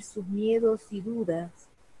dejar ir sus miedos y dudas,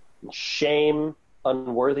 shame,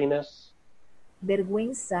 unworthiness,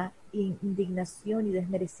 vergüenza, indignación y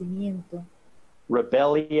desmerecimiento,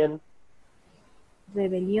 rebellion,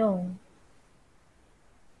 rebelión,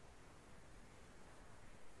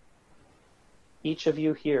 each of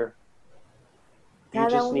you here, you cada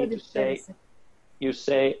just uno need de to say, ustedes you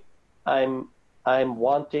say, I'm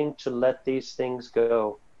wanting to let these things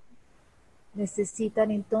go.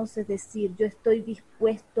 necesitan entonces decir, yo estoy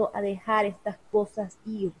dispuesto a dejar estas cosas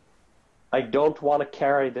ir. I don't want to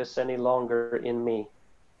carry this any longer in me.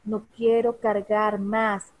 No quiero cargar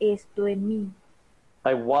más esto en mí.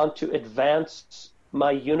 I want to advance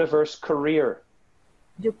my universe career.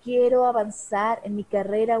 Yo quiero avanzar en mi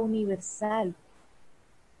carrera universal.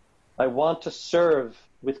 I want to serve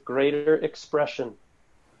with greater expression.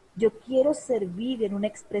 Yo quiero servir en una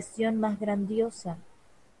expresión más grandiosa.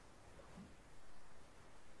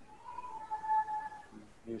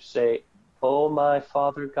 You say, oh my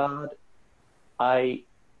Father God, I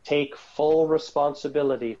take full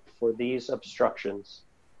responsibility for these obstructions.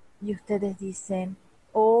 Y ustedes dicen,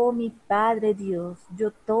 oh mi Padre Dios,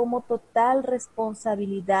 yo tomo total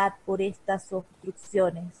responsabilidad por estas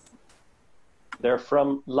obstrucciones. They're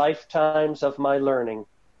from lifetimes of my learning.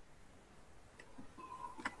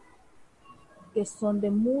 Que son de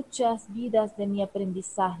muchas vidas de mi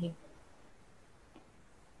aprendizaje.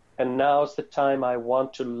 And now's the time I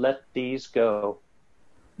want to let these go.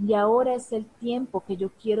 Y ahora es el tiempo que yo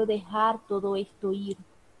quiero dejar todo esto ir.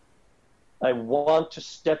 I want to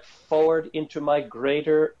step forward into my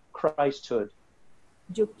greater Christhood.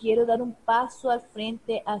 Yo quiero dar un paso al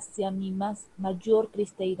frente hacia mi mayor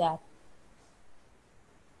cristeidad.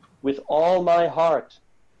 With all my heart,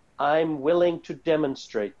 I'm willing to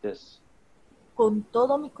demonstrate this. Con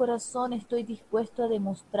todo mi corazón estoy dispuesto a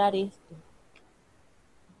demostrar esto.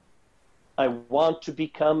 I want to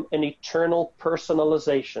become an eternal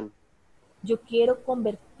personalization. Yo quiero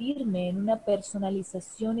convertirme en una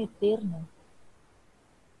personalización eterna.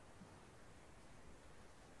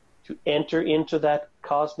 To enter into that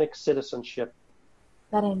cosmic citizenship.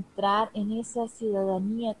 Para entrar en esa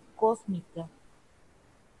ciudadanía cósmica.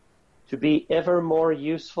 To be ever more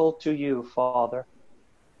useful to you, Father.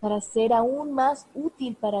 Para ser aún más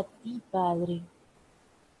útil para ti, Padre.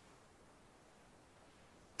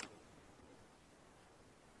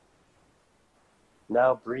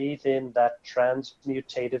 Now breathe in that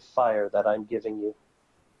transmutative fire that I'm giving you.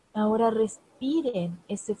 Ahora respiren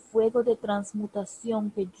ese fuego de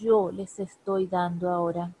transmutación que yo les estoy dando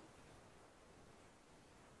ahora.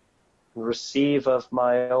 Receive of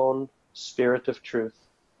my own spirit of truth.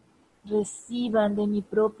 Reciban de mi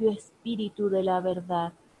propio espíritu de la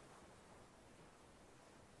verdad.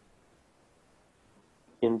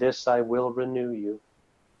 In this I will renew you.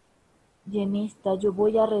 Y en esta yo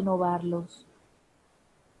voy a renovarlos.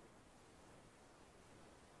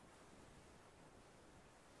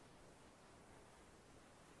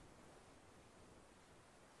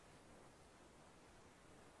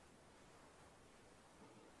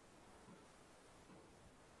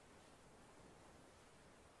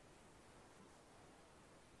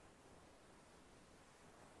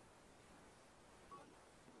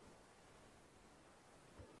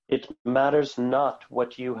 It matters not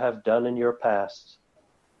what you have done in your past.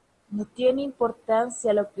 No tiene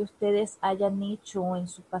importancia lo que ustedes hayan hecho en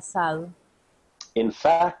su pasado. In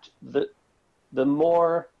fact, the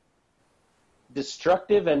more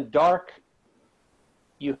destructive and dark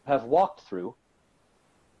you have walked through,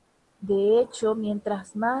 De hecho,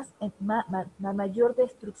 mientras la mayor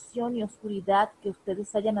destrucción y oscuridad que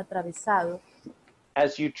ustedes hayan atravesado,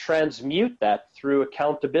 as you transmute that through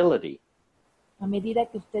accountability, a medida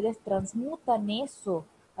que ustedes transmutan eso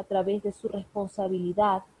a través de su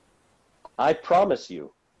responsabilidad, I promise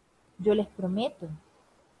you, yo les prometo,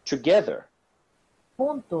 together,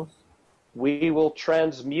 juntos, we will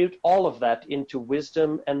transmute all of that into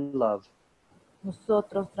wisdom and love.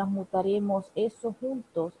 nosotros transmutaremos eso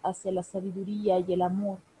juntos hacia la sabiduría y el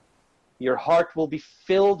amor. Your heart will be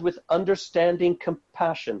filled with understanding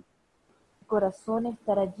compassion. Tu corazón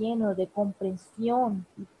estará lleno de comprensión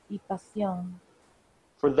y pasión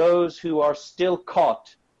For those who are still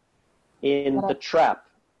caught in the trap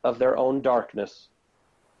of their own darkness.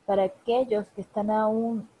 para aquellos que están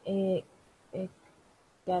aún,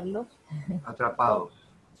 Carlos, Atrapados.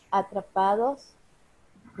 atrapados,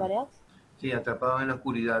 ¿verdad? Sí, atrapados en la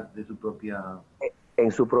oscuridad de su propia...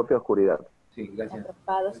 En su propia oscuridad. Sí, gracias.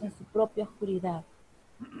 Atrapados en su propia oscuridad.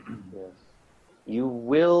 Yes. You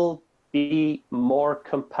will be more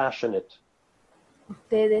compassionate.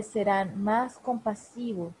 Ustedes serán más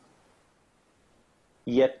compasivos,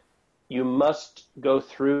 Yet you must go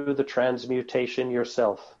through the transmutation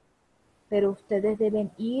yourself. pero ustedes deben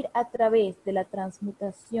ir a través de la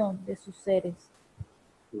transmutación de sus seres.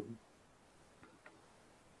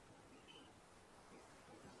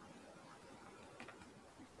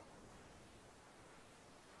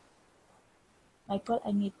 Michael,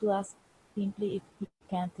 I need to ask simply if he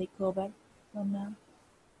can take over from now.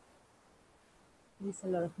 There's a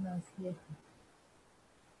lot of noise here.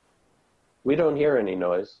 We don't hear any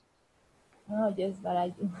noise. Oh, yes, but I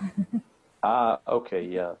do. Okay,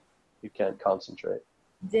 yeah. You can't concentrate.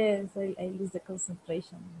 Yes, I lose the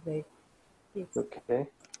concentration. The kids, Okay.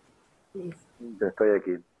 please. Yo estoy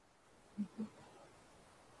aquí.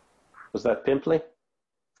 Was that Pimply?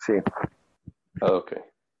 Sí. Okay.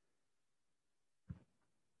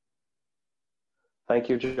 Thank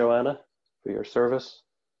you, Joanna, for your service.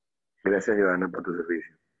 Gracias, Joana, por tu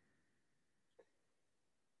servicio.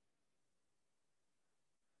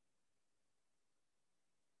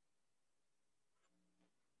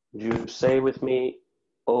 You say with me,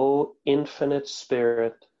 O infinite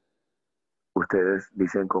spirit, Ustedes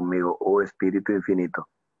dicen conmigo, oh Espíritu Infinito,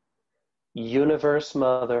 universe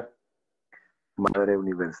mother, Madre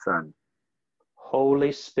Universal,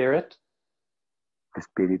 Holy Spirit,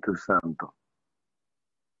 Espíritu Santo,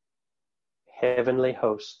 heavenly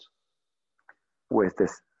host.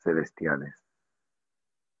 huestes celestiales.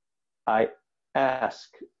 I ask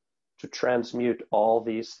to transmute all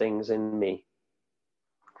these things in me,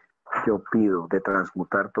 Yo pido de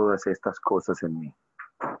transmutar todas estas cosas en mí,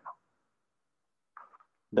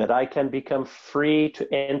 that I can become free to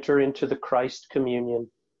enter into the Christ communion,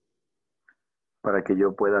 para que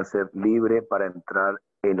yo pueda ser libre para entrar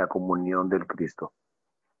en la comunión del Cristo.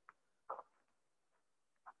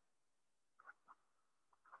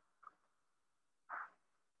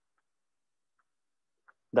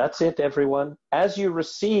 That's it, everyone. As you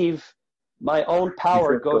receive, my own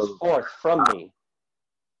power goes forth from me.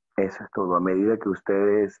 Eso es todo. A medida que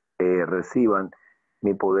ustedes reciban,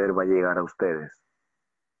 mi poder va a llegar a ustedes.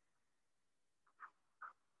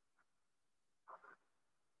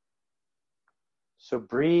 So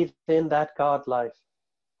breathe in that God life.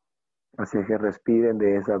 Así que respiren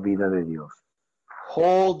de esa vida de Dios.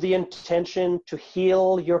 Hold the intention to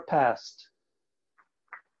heal your past.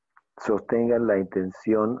 Sostengan la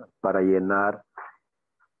intención para llenar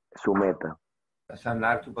su meta.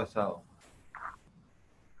 Sanar tu pasado.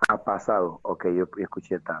 Ha pasado. Ok, yo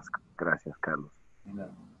escuché task. Gracias, Carlos. Mira.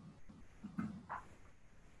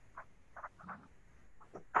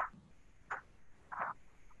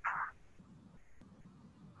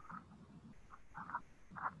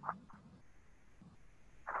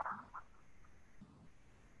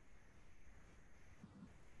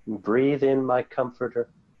 Breathe in my comforter.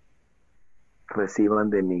 Reciban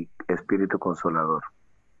de mi Espíritu Consolador.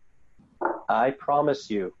 I promise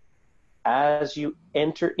you, as you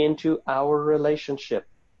enter into our relationship,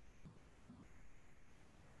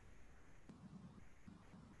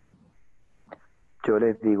 Yo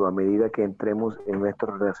les digo, a medida que entremos en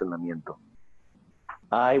nuestro relacionamiento,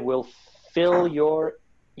 I will fill your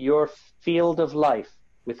field of life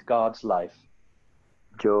with God's life.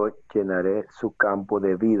 yo llenaré su campo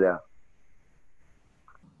de vida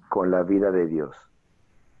con la vida de Dios.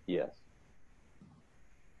 Yes.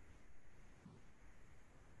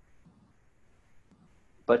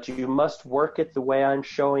 But you must work it the way I'm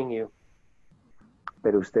showing you.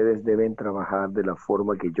 Pero ustedes deben trabajar de la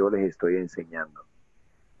forma que yo les estoy enseñando.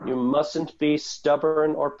 You mustn't be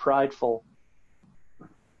stubborn or prideful.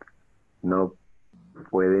 No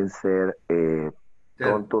pueden ser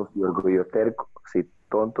tontos y tercos, sí,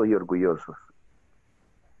 tontos y orgullosos.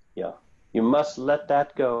 Yeah. You must let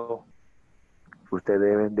that go. Ustedes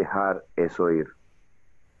deben dejar eso ir.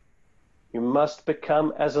 You must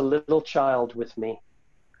become as a little child with me.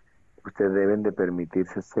 Ustedes deben de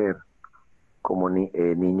permitirse ser como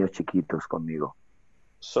niños chiquitos conmigo.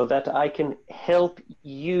 So that I can help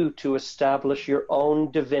you to establish your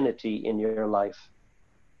own divinity in your life.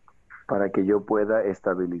 Para que yo pueda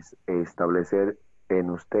establecer en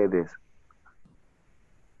ustedes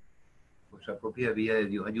Nuestra propia vida de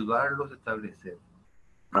Dios. Ayudarlos a establecer.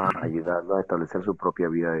 a ayudarlos a establecer su propia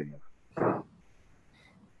vida de Dios.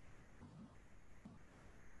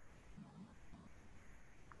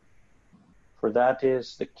 for that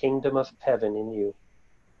is the kingdom of heaven in you.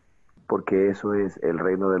 porque eso es el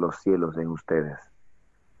reino de los cielos en ustedes.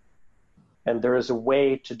 And there is a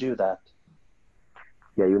way to do that.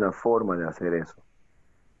 Y hay una forma de hacer eso.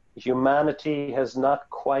 Humanity has not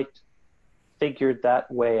quite figured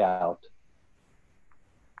that way out.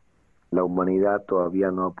 La humanidad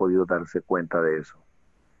todavía no ha podido darse cuenta de eso.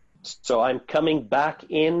 So I'm coming back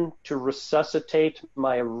in to resuscitate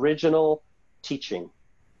my original teaching.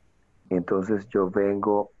 Entonces yo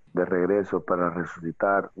vengo de regreso para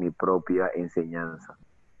resucitar mi propia enseñanza,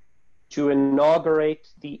 To inaugurate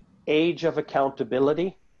the age of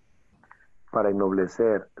accountability, para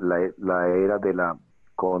ennoblecer la era de la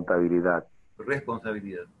contabilidad,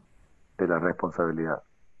 Responsabilidad. de la responsabilidad,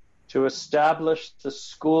 to establish the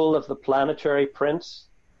school of the planetary prince,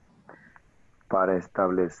 para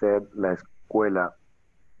establecer la escuela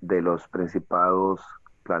de los principados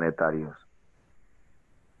planetarios,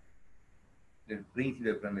 Del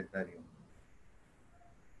príncipe planetario.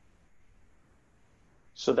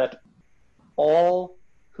 so that all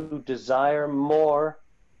who desire more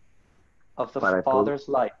of the Para todo- Father's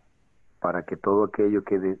life para que todo aquello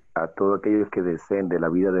a todos aquellos que deseen de la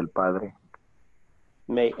vida del Padre,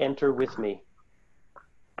 may enter with me.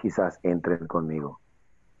 quizás entren conmigo.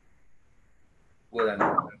 Puedan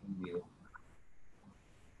estar conmigo.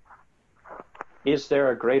 Is there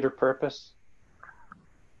a greater purpose?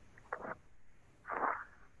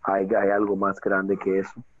 ¿Hay algo más grande que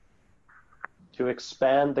eso? To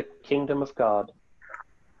expand the kingdom of God.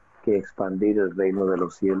 Que expandir el reino de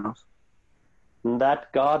los cielos. And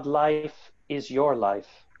that God life is your life.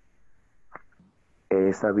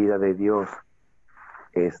 Esa vida de Dios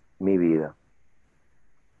es mi vida.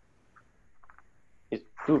 It's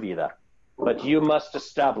tu vida. But you must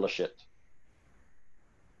establish it.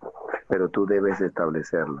 Pero tú debes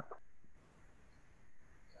establecerla.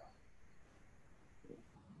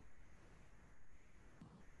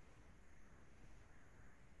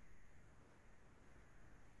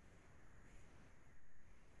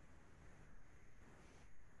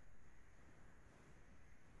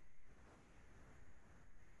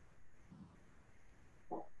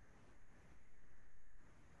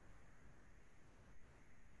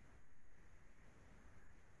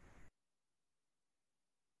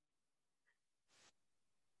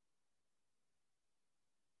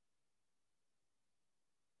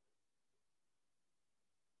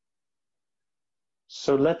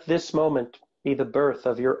 So let this moment be the birth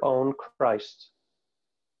of your own Christ.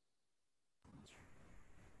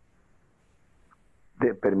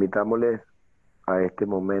 Permitámosles a este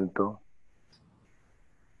momento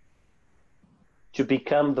To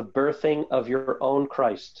become the birthing of your own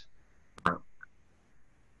Christ. a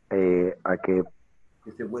que,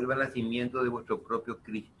 Que se vuelva el nacimiento de vuestro propio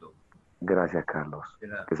Cristo. gracias Carlos,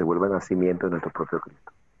 Será. que se vuelva el nacimiento de nuestro propio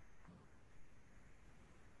Cristo.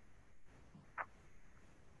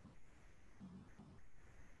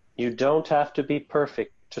 You don't have to be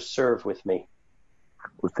perfect to serve with me,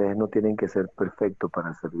 Ustedes no tienen que ser perfectos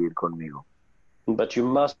para servir conmigo, but you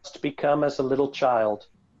must become as a little child,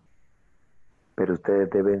 pero ustedes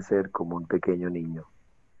deben ser como un pequeño niño,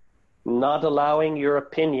 not allowing your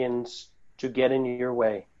opinions to get in your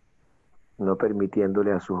way. no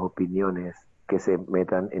permitiéndole a sus opiniones que se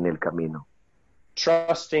metan en el camino,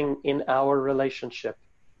 Trusting in our relationship.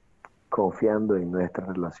 confiando en nuestra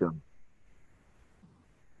relación,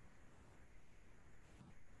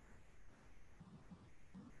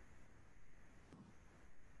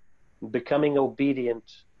 Becoming obedient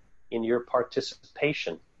in your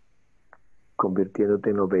participation. convirtiéndote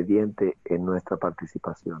en obediente en nuestra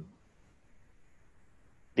participación.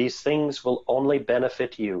 These things will only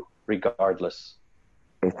benefit you regardless.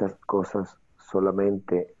 Estas cosas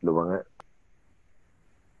solamente lo van a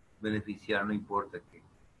Beneficiar no importa qué.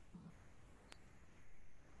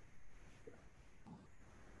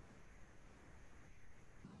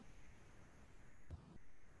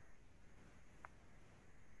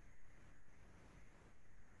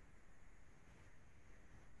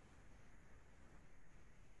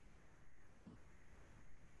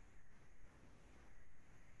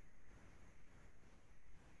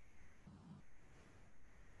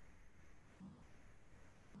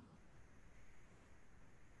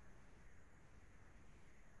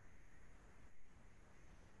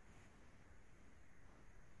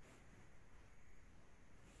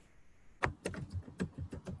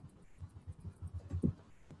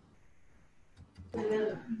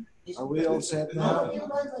 Are we all set now?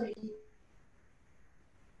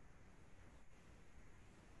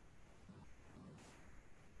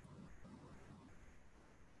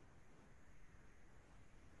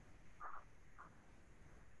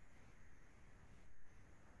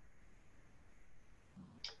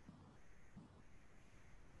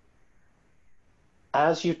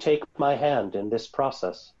 as you take my hand in this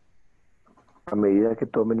process, A medida que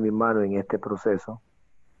tomen mi mano en este proceso,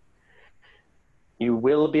 you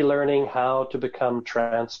will be learning how to become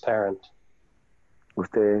transparent.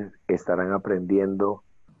 ustedes estarán aprendiendo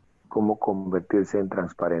cómo convertirse en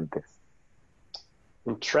transparentes.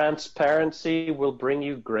 And transparency will bring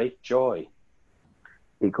you great joy.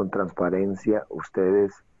 Y con transparencia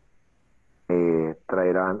ustedes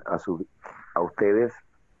traerán a ustedes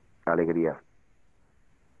alegría.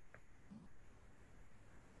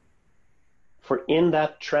 For in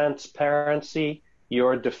that transparency,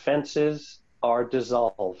 your defenses are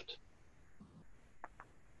dissolved.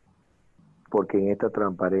 Porque en esta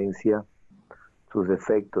transparencia sus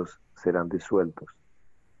defectos serán disueltos.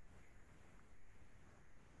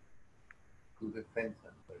 Tus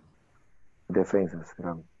defensas. Defensas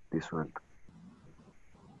serán disueltos.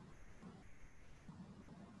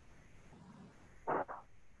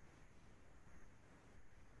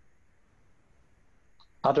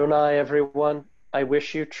 Adonai, everyone, I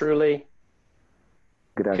wish you truly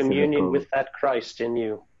Gracias a communion todos. with that Christ in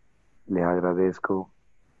you. Les agradezco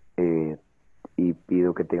y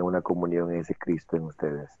pido que tengan una comunión en ese Cristo en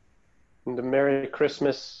ustedes. And a Merry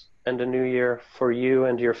Christmas and a New Year for you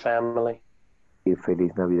and your family. Y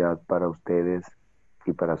feliz Navidad para ustedes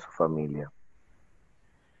y para su familia.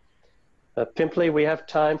 Pimply, we have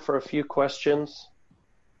time for a few questions.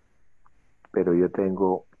 Pero yo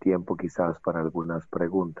tengo tiempo quizás para algunas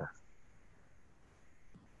preguntas.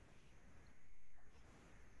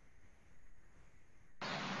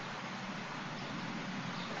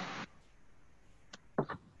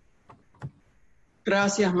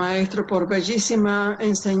 Gracias, maestro, por bellísima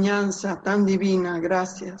enseñanza tan divina.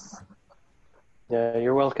 Gracias. Yeah,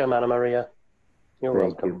 you're welcome, Ana Maria. You're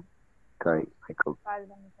Thank welcome. you. Kai, Michael. Padre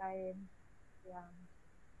Micael. Te amo.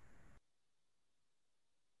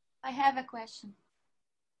 I have a question.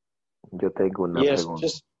 Yo tengo una Yes,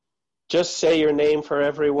 pregunta. just say your name for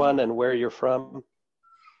everyone and where you're from.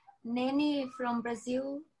 Neni from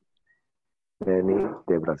Brazil. Lenny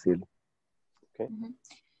de Brasil. Mhm.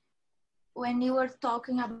 When you were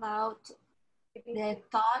talking about the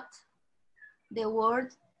thought, the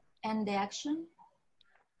word, and the action,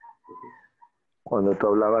 Cuando tú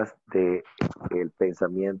hablabas de el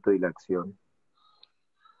pensamiento y la acción,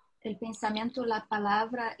 el pensamiento, la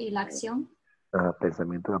palabra y la acción,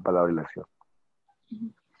 pensamiento, la palabra y la acción.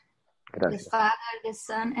 the Gracias. Father, the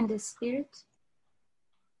Son, and the Spirit.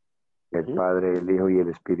 El Padre, el Hijo y el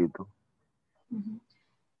Espíritu. Mhm.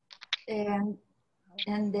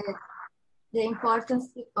 And the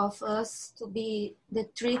importance of us to be the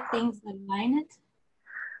three things aligned.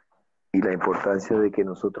 Y la importancia de que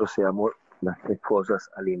nosotros seamos las tres cosas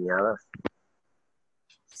alineadas.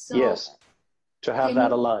 So, Yes, to have can that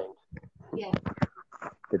you- aligned. yeah.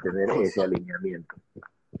 De tener ese alineamiento.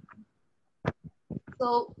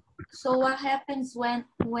 So what happens when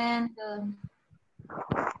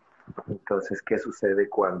Entonces, ¿qué sucede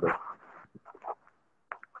cuando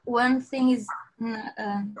one thing is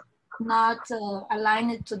not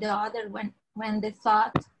aligned to the other, when the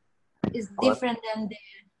thought is different than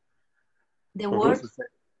the word?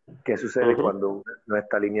 ¿Qué sucede Ujú. cuando uno no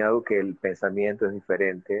está alineado, que el pensamiento es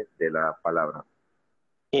diferente de la palabra?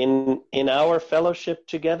 In our fellowship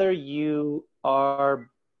together, you are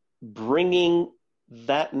bringing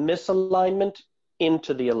that misalignment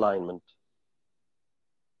into the alignment.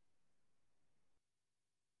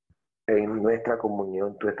 En nuestra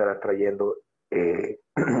comunión tú estarás trayendo es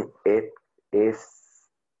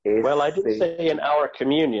Well, I didn't say in our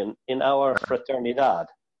communion, in our fraternidad.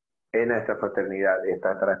 en nuestra fraternidad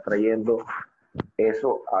estarás trayendo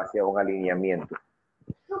eso hacia un alineamiento.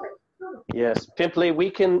 Yes, Pimply, we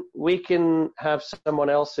can have someone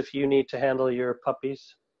else if you need to handle your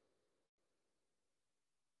puppies.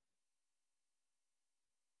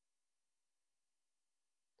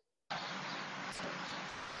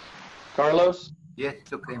 Carlos, Yes,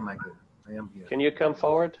 it's okay, Michael. I am here. can you come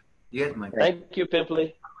forward? Yes, Michael. Thank you,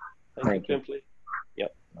 Pimply. Thank you. Pimply.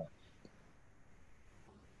 Yep.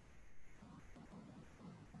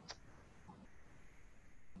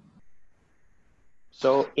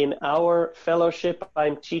 So in our fellowship,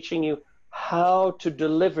 I'm teaching you how to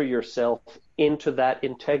deliver yourself into that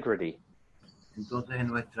integrity. Entonces, en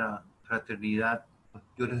nuestra fraternidad,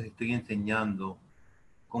 yo les estoy enseñando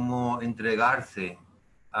cómo entregarse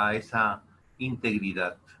a esa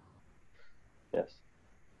integridad. Yes.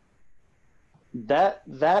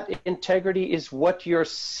 That integrity is what you're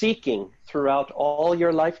seeking throughout all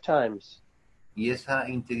your lifetimes. Y esa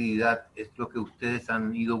integridad es lo que ustedes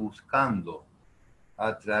han ido buscando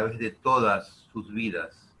a través de todas sus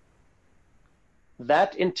vidas.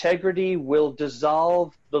 that integrity will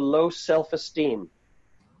dissolve the low self-esteem.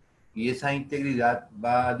 Y esa integridad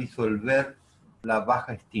va a disolver la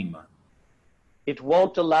baja estima. It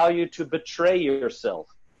won't allow you to betray yourself.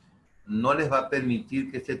 No les va a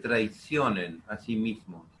permitir que se traicionen a sí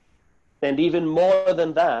mismos. And even more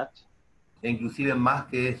than that, E inclusive más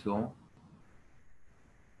que eso,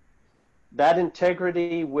 that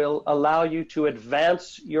integrity will allow you to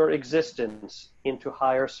advance your existence into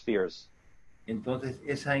higher spheres. entonces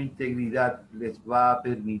esa integridad les va a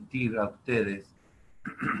permitir a ustedes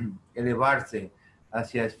elevarse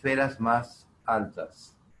hacia esferas más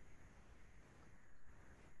altas.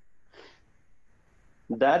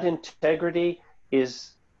 That integrity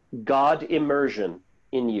is God immersion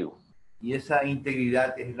in you. Y esa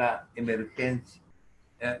integridad es la emergencia,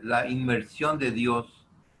 la inmersión de Dios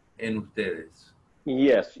en ustedes.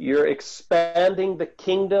 Yes, you're expanding the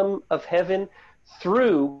kingdom of heaven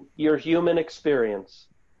through your human experience.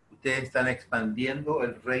 Ustedes están expandiendo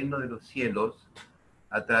el reino de los cielos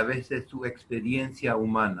a través de su experiencia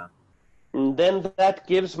humana. And then that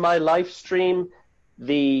gives my life stream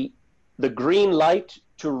the green light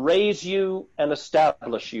to raise you and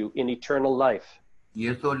establish you in eternal life. Y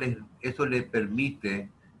eso le permite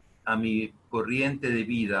a mi corriente de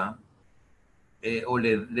vida, o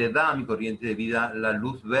le da a mi corriente de vida la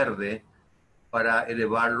luz verde para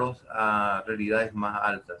elevarlos a realidades más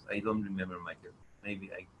altas. I don't remember, Michael.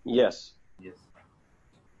 Yes. Yes.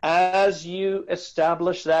 As you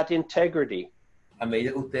establish that integrity, A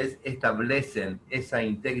medida que ustedes establecen esa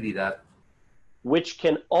integridad, which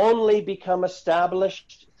can only become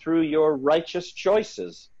established through your righteous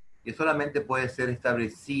choices, que solamente puede ser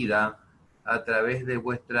establecida a través de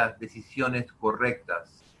vuestras decisiones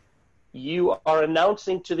correctas. you are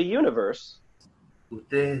announcing to the universe,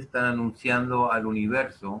 Ustedes están anunciando al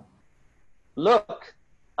universo, look,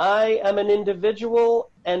 I am an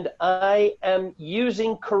individual and I am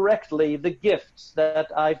using correctly the gifts that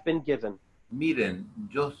I've been given. miren,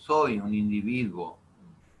 yo soy un individuo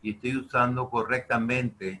y estoy usando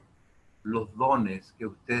correctamente los dones que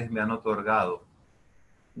ustedes me han otorgado,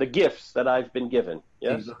 The gifts that I've been given.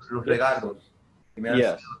 Yes? los regalos que me han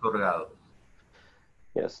Yes. sido otorgados.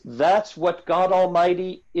 Yes. That's what God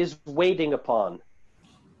Almighty is waiting upon.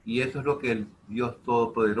 Y eso es lo que el Dios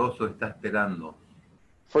Todopoderoso está esperando,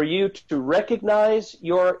 For you to recognize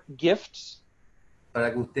your gifts,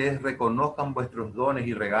 para que ustedes reconozcan vuestros dones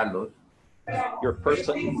y regalos, your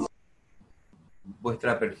person,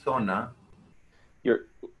 vuestra persona,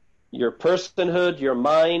 your personhood, your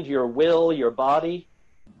mind, your will, your body,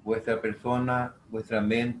 vuestra persona, vuestra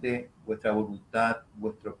mente, vuestra voluntad,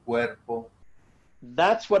 vuestro cuerpo.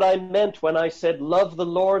 That's what I meant when I said, love the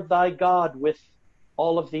Lord thy God with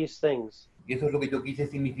all of these things. Y eso es lo que yo quise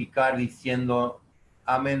significar diciendo,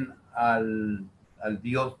 amen al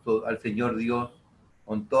Dios, al Señor Dios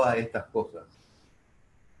con todas estas cosas.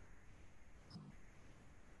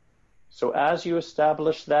 So as you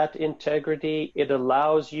establish that integrity, it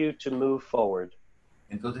allows you to move forward.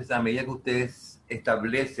 Entonces, a medida que ustedes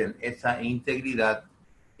establecen esa integridad,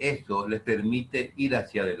 eso les permite ir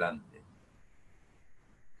hacia adelante.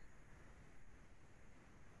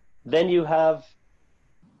 Then you have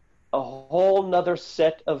a whole nother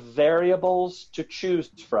set of variables to choose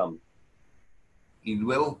from. Y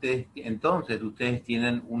luego entonces ustedes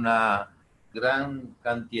tienen una gran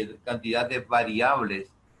cantidad de variables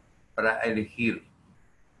para elegir.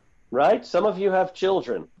 Right? Some of you have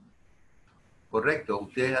children. Correcto,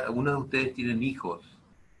 algunos de ustedes tienen hijos.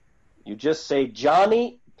 You just say,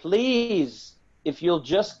 Johnny, please, if you'll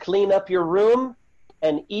just clean up your room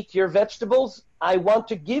and eat your vegetables, I want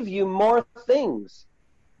to give you more things.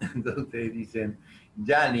 Entonces ustedes dicen,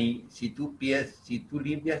 Gianni, si tú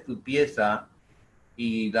limpias tu pieza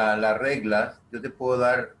y la arreglas, yo te puedo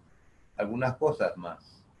dar algunas cosas más.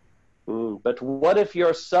 But what if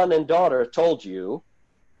your son and daughter told you,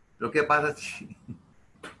 Pero ¿qué pasa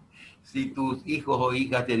si tus hijos o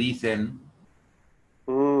hijas te dicen,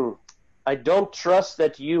 I don't trust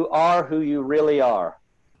that you are who you really are?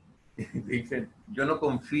 dicen, yo no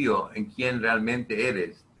confío en quién realmente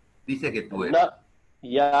eres, dice que tú eres.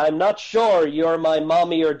 I'm not sure you're my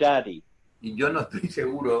mommy or daddy. Y yo no estoy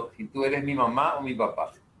seguro si tú eres mi mamá o mi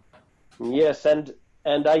papá. Yes, and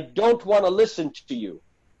I don't want to listen to you.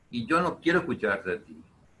 Y yo no quiero escucharte a ti.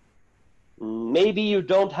 Maybe you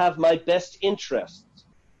don't have my best interests.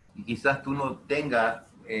 Y quizás tú no tengas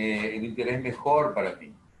el interés mejor para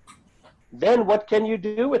ti. Then what can you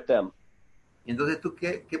do with them? Y entonces,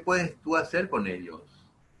 ¿qué puedes tú hacer con ellos?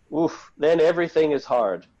 Oof, then everything is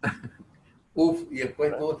hard. Y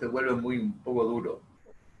después todo se vuelve un poco duro.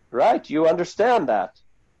 Right? You understand that.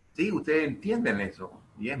 Sí, ustedes entienden eso.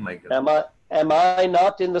 Yes, Michael. Am I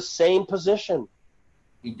not in the same position?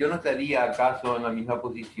 ¿Y yo no estaría acaso en la misma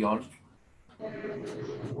posición?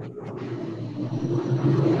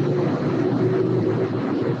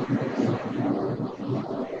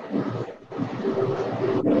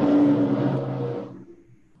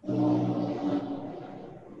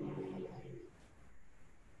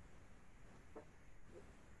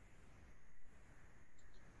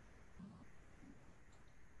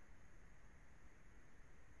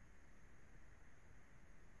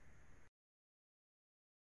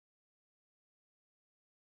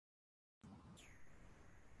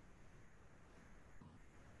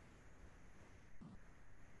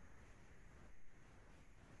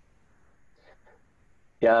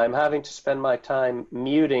 Yeah, I'm having to spend my time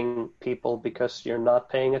muting people because you're not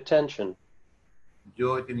paying attention.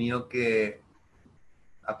 Yo he tenido que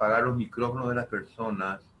apagar los micrófonos de las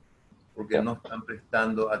personas porque Yep. no están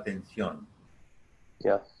prestando atención.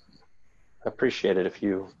 Yeah. I appreciate it if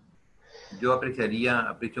you... Yo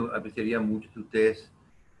apreciaría mucho si ustedes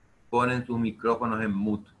ponen sus micrófonos en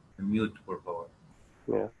mute, por favor.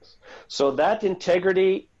 Yes. So that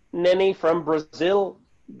integrity, Neni, from Brazil,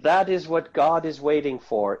 that is what God is waiting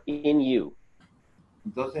for in you.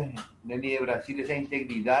 Entonces, Nelly de Brasil, esa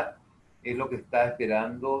integridad es lo que está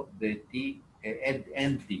esperando de ti,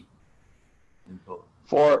 en ti. En todo.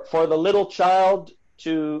 For the little child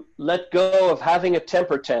to let go of having a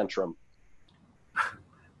temper tantrum.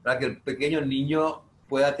 Para que el pequeño niño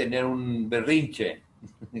pueda tener un berrinche.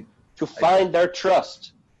 To find their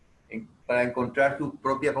trust. Para encontrar su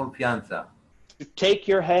propia confianza. To take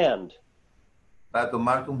your hand. Para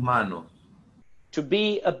tomar tus manos. To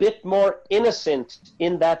be a bit more innocent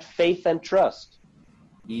in that faith and trust.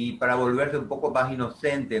 Y para volverse un poco más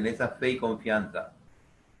inocente en esa fe y confianza.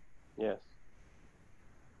 Yes.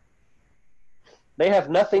 They have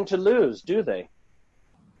nothing to lose, do they?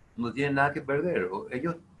 No tienen nada que perder.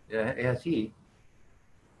 Ellos, es así.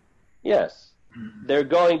 Yes. They're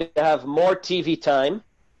going to have more TV time.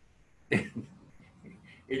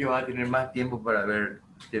 Ellos van a tener más tiempo para ver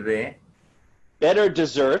TV. Better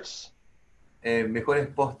desserts.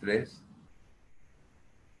 Mejores postres.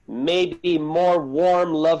 Maybe more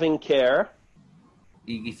warm, loving care.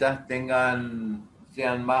 Y quizás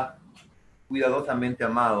sean más cuidadosamente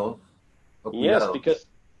amados. Yes, because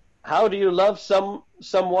how do you love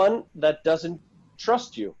someone that doesn't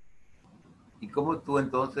trust you? ¿Y cómo tú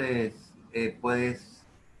entonces puedes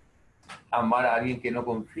amar a alguien que no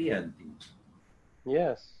confía en ti?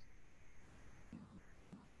 Yes.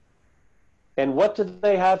 And what do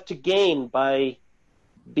they have to gain by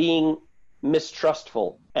being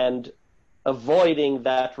mistrustful and avoiding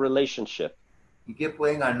that relationship? ¿Y qué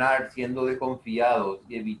pueden ganar siendo desconfiados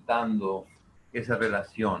y evitando esa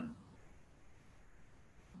relación?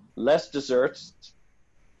 Less desserts.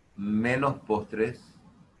 Menos postres.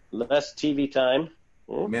 Less TV time.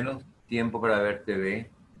 Menos tiempo para ver TV.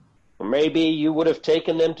 Maybe you would have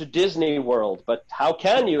taken them to Disney World, but how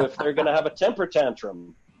can you if they're going to have a temper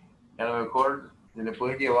tantrum? A lo mejor se le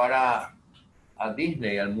puede llevar a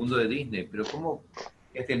Disney, al mundo de Disney, pero ¿cómo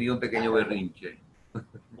he tenido un pequeño berrinche?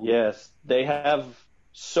 Yes, they have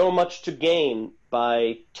so much to gain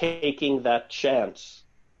by taking that chance.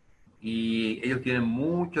 Y ellos tienen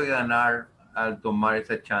mucho que ganar al tomar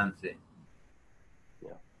esa chance.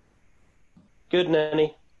 Yeah. Good,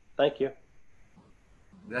 Nanny. Thank you.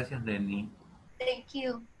 Gracias, Neni. Thank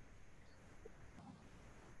you.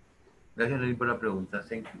 Gracias, Neni, por la pregunta.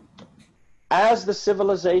 Thank you. As the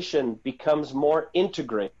civilization becomes more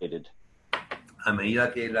integrated, A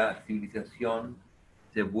medida que la civilización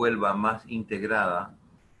se vuelva más integrada,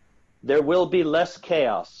 there will be less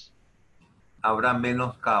chaos, habrá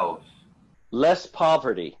menos caos, less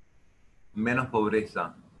poverty, menos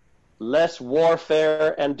pobreza, less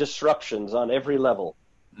warfare and disruptions on every level.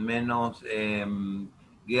 menos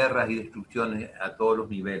guerras y destrucciones a todos los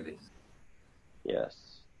niveles.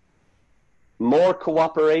 Yes. More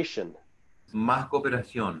cooperation. Más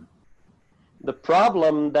cooperación. The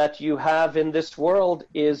problem that you have in this world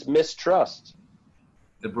is mistrust.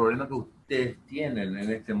 El problema que ustedes tienen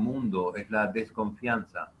en este mundo es la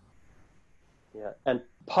desconfianza. Yeah. And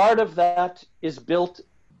part of that is built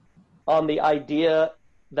on the idea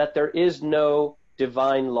that there is no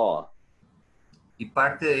divine law. Y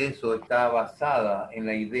parte de eso está basada en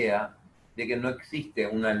la idea de que no existe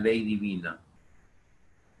una ley divina.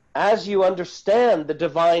 As you understand the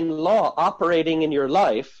divine law operating in your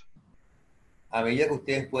life, A medida que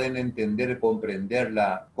ustedes pueden entender y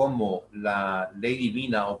comprenderla, cómo la ley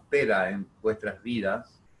divina opera en vuestras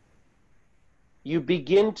vidas, you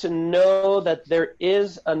begin to know that there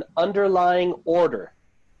is an underlying order.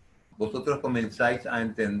 vosotros comenzáis a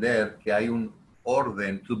entender que hay un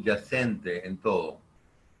orden subyacente en todo.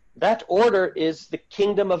 That order is the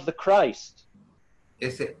kingdom of the Christ.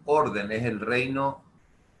 Ese orden es el reino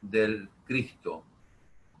del Cristo.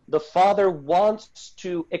 The Father wants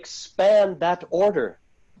to expand that order.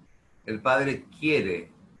 El Padre quiere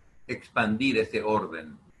expandir ese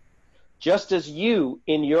orden. Just as you,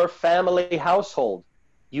 in your family household,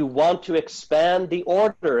 you want to expand the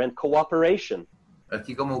order and cooperation.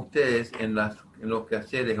 Así como ustedes en los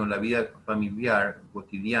quehaceres o en la vida familiar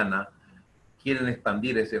cotidiana quieren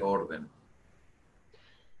expandir ese orden.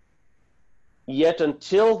 Yet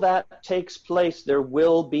until that takes place, there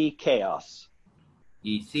will be chaos.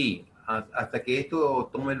 Y sí, hasta que esto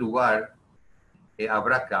tome lugar,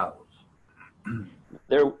 habrá caos.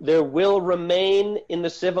 There will remain in the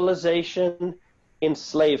civilization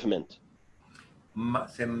enslavement.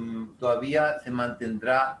 Todavía se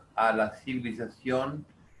mantendrá a la civilización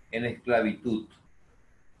en esclavitud.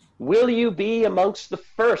 Will you be amongst the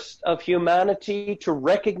first of humanity to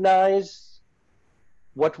recognize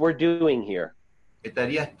what we're doing here?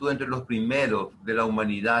 ¿Estarías tú entre los primeros de la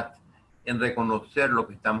humanidad en reconocer lo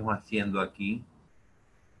que estamos haciendo aquí?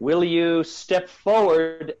 Will you step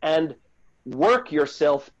forward and work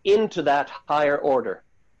yourself into that higher order?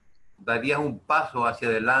 ¿Darías un paso hacia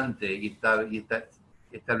adelante y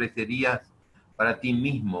establecerías para ti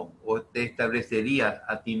mismo o te establecerías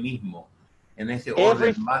a ti mismo en ese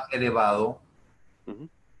orden más elevado?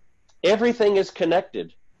 Everything is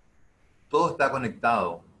connected. Todo está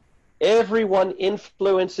conectado. Everyone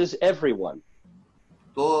influences everyone.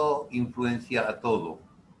 Todo influencia a todo.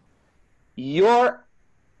 Your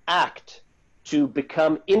act to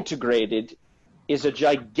become integrated is a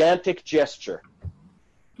gigantic gesture.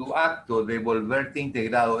 Tu acto de volverte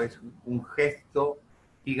integrado es un gesto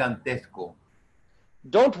gigantesco.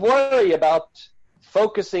 Don't worry about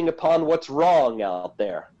focusing upon what's wrong out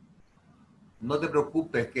there. No te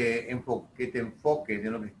preocupes que te enfoques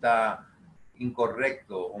en lo que está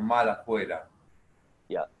incorrecto o mal afuera.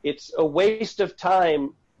 Yeah, it's a waste of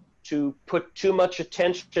time to put too much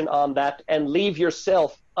attention on that and leave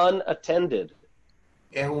yourself unattended.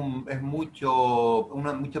 Es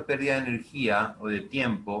mucha pérdida de energía o de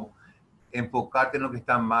tiempo enfocarte en lo que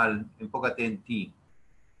está mal, enfócate en ti.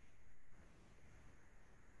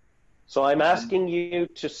 So I'm asking you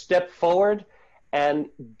to step forward and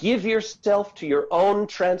give yourself to your own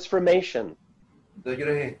transformation. Entonces yo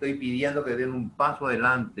les estoy pidiendo que den un paso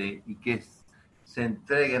adelante y que se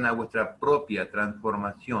entreguen a vuestra propia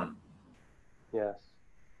transformación. Yes.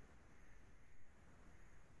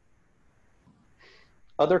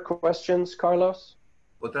 Other questions, Carlos?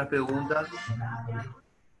 ¿Otras preguntas?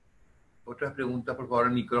 Otras preguntas, por favor,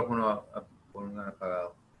 el micrófono pongan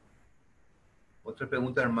apagado. ¿Otras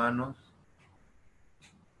preguntas, hermanos?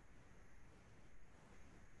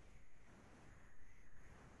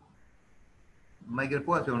 Michael,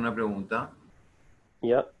 ¿puedo hacer una pregunta?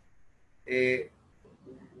 Yeah.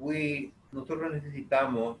 Nosotros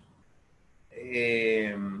necesitamos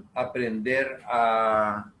aprender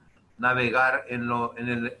a navegar en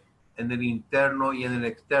el interno y en el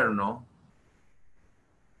externo.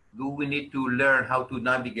 Do we need to learn how to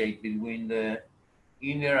navigate between the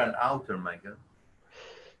inner and outer, Michael?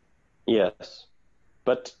 Yes.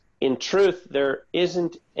 But in truth, there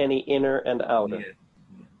isn't any inner and outer. Yes.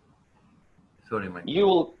 Sorry,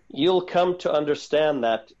 Michael. You'll come to understand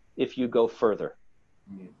that if you go further.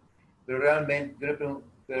 Yes. Pero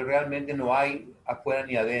realmente no hay afuera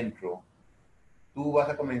ni adentro.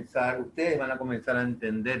 Ustedes van a comenzar a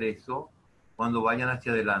entender eso cuando vayan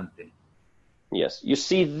hacia adelante. Yes, you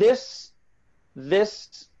see this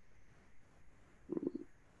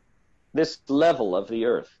level of the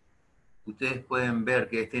earth. Ustedes pueden ver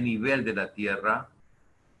que este nivel de la tierra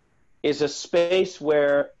is a space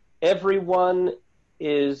where everyone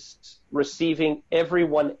is receiving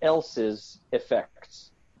everyone else's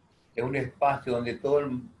effects. Es un espacio donde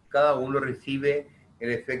cada uno recibe el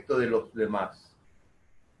efecto de los demás.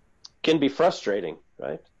 Can be frustrating,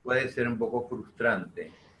 right? Puede ser un poco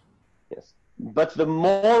frustrante. Yes. But the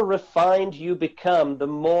more refined you become, the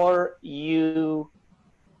more you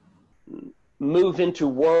move into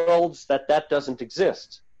worlds that doesn't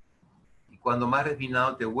exist. Y cuando más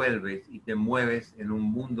refinado te vuelves y te mueves en un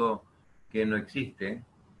mundo que no existe,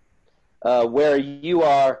 where you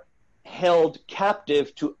are held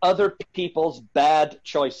captive to other people's bad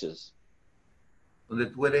choices. Donde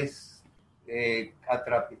tú eres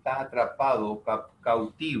estás atrapado,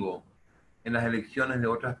 cautivo en las elecciones de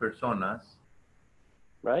otras personas.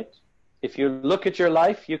 Right? If you look at your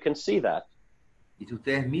life, you can see that. Y si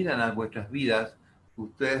ustedes miran a vuestras vidas,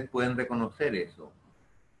 ustedes pueden reconocer eso.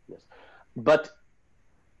 Yes. But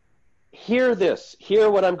hear this. Hear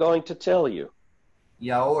what I'm going to tell you. Y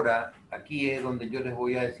ahora, aquí es donde yo les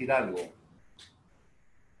voy a decir algo.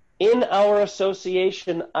 In our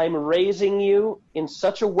association, I'm raising you in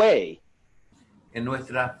such a way En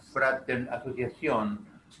nuestra asociación,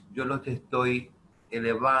 yo los estoy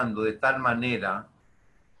elevando de tal manera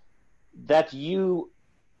that you,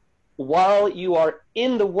 while you are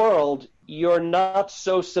in the world, you're not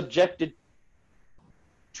so subjected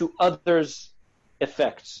to others'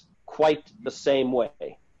 effects quite the same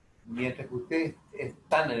way. mientras que ustedes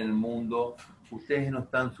están en el mundo, ustedes no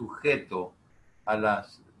están sujetos a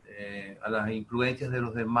las influencias de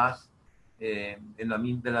los demás de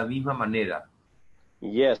la misma manera.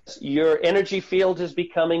 Yes, your energy field is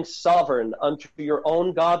becoming sovereign unto your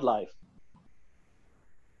own God life.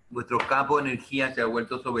 Vuestro campo de energía se ha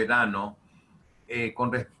vuelto soberano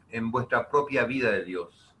en vuestra propia vida de Dios.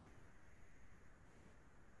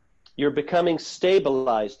 You're becoming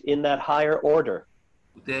stabilized in that higher order.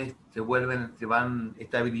 Ustedes se vuelven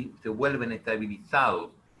estabilizados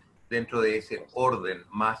dentro de ese orden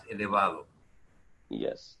más elevado.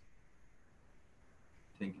 Yes.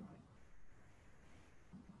 Thank you.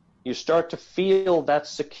 You start to feel that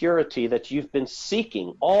security that you've been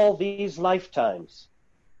seeking all these lifetimes.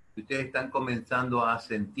 Ustedes están comenzando a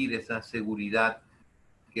sentir esa seguridad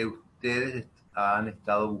que ustedes han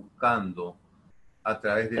estado buscando a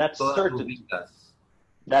través de todas sus vidas.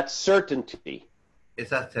 That certainty.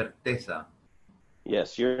 Esa certeza.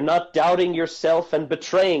 Yes, you're not doubting yourself and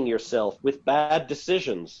betraying yourself with bad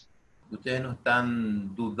decisions. Ustedes no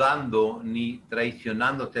están dudando ni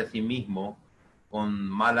traicionándose a sí mismos con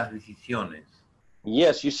malas decisiones.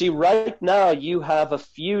 Yes, you see, right now you have a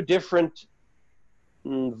few different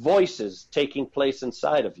voices taking place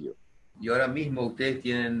inside of you. Y ahora mismo ustedes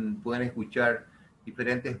pueden escuchar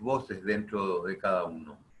diferentes voces dentro de cada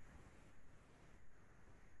uno.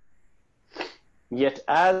 Yet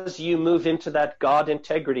as you move into that God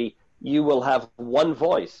integrity, you will have one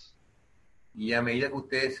voice. Y a medida que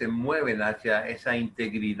ustedes se mueven hacia esa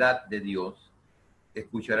integridad de Dios,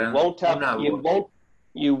 escucharán una voz.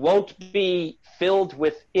 You won't be filled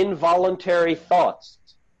with involuntary thoughts.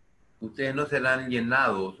 Ustedes no serán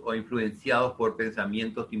llenados o influenciados por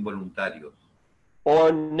pensamientos involuntarios.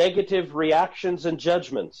 Or negative reactions and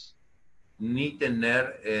judgments. Ni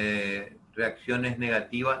tener reacciones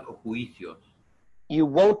negativas o juicios. You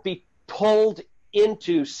won't be pulled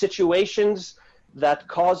into situations that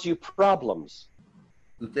cause you problems.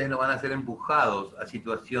 Ustedes no van a ser empujados a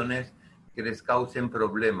situaciones que les causen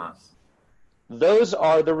problemas. Those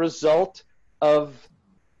are the result of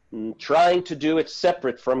trying to do it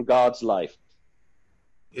separate from God's life.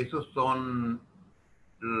 Esos son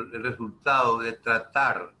el resultado de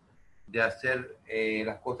tratar de hacer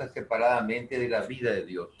las cosas separadamente de la vida de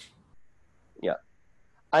Dios. Yeah.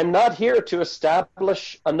 I'm not here to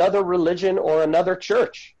establish another religion or another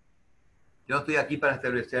church. Yo no estoy aquí para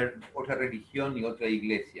establecer otra religión ni otra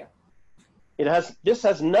iglesia. This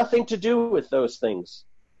has nothing to do with those things.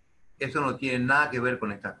 Eso no tiene nada que ver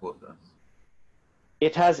con estas cosas.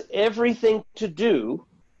 It has everything to do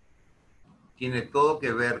Tiene todo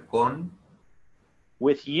que ver con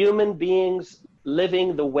with human beings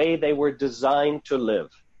living the way they were designed to live.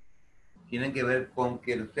 Tienen que ver con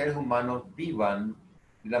que los seres humanos vivan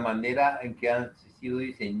de la manera en que han sido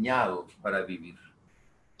diseñados para vivir.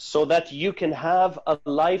 So that you can have a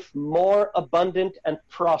life more abundant and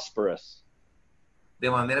prosperous. De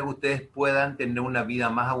manera que ustedes puedan tener una vida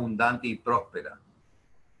más abundante y próspera.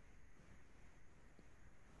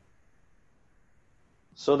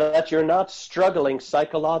 So that you're not struggling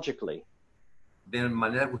psychologically. De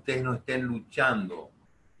manera que ustedes no estén luchando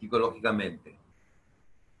psicológicamente.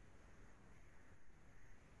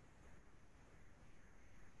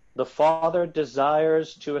 The Father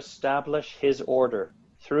desires to establish His order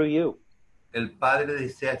through you. El Padre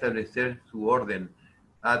desea establecer su orden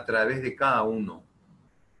a través de cada uno.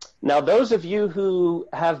 Now, those of you who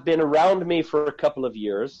have been around me for a couple of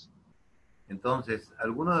years, entonces,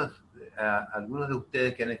 algunos de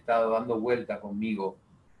ustedes que han estado dando vuelta conmigo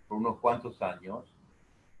por unos cuantos años,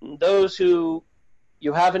 those who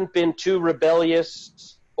you haven't been too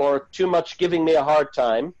rebellious or too much giving me a hard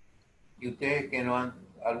time, y ustedes que no han,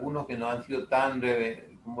 algunos que no han sido tan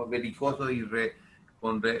como belicosos y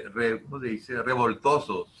 ¿cómo se dice?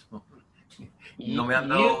 Revoltosos, no me han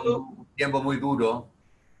dado un tiempo muy duro.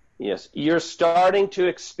 Yes, you're starting to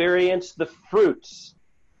experience the fruits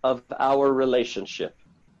of our relationship.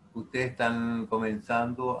 Ustedes están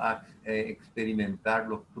comenzando a experimentar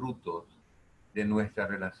los frutos de nuestra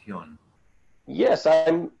relación. Yes,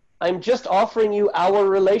 I'm just offering you our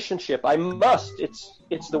relationship. I must.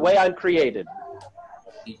 It's the way I'm created.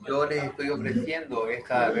 Y yo les estoy ofreciendo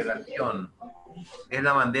esa relación. Es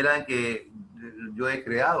la manera en que yo he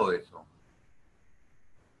creado eso.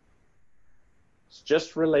 It's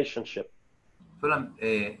just relationship.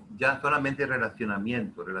 Ya solamente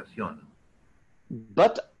relacionamiento, relación.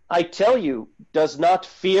 But I tell you, does not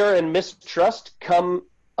fear and mistrust come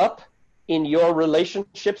up in your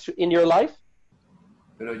relationships in your life?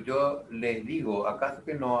 Pero yo les digo, ¿acaso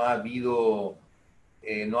que no ha habido,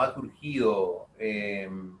 no ha surgido,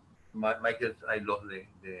 Michael, I lost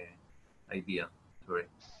the idea, sorry.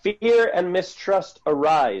 Fear and mistrust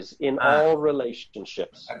arise in all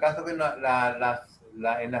relationships. ¿Acaso que no,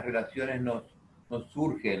 en las relaciones nos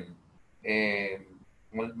surgen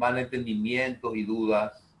malentendimientos y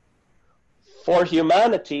dudas? For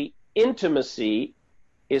humanity, intimacy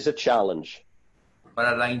is a challenge.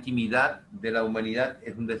 Para la intimidad de la humanidad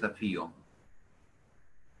es un desafío.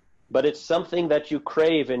 But it's something that you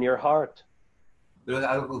crave in your heart. Pero es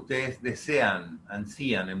algo que ustedes desean,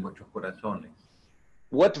 ansían en vuestros corazones.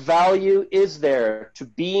 What value is there to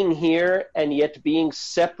being here and yet being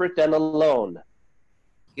separate and alone?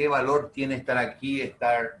 ¿Qué valor tiene estar aquí,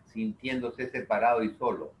 estar sintiéndose separado y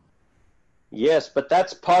solo? Yes, but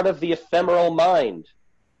that's part of the ephemeral mind.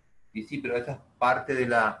 Y sí, pero esa es parte de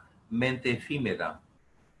la mente efímera.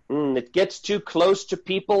 It gets too close to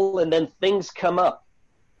people and then things come up.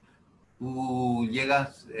 Tú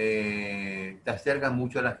llegas, te acercas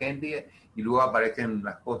mucho a la gente y luego aparecen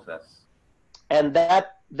las cosas. And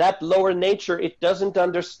that lower nature, it doesn't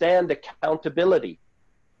understand accountability.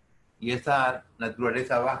 Y esa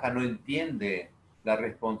naturaleza baja no entiende la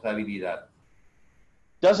responsabilidad.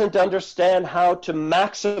 Doesn't understand how to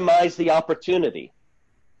maximize the opportunity.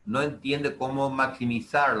 No entiende cómo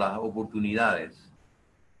maximizar las oportunidades.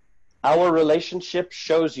 Our relationship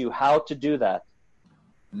shows you how to do that.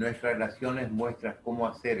 Nuestras relaciones muestran cómo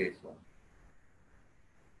hacer eso.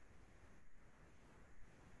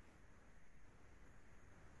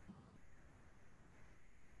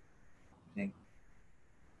 Sí.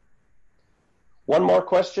 One more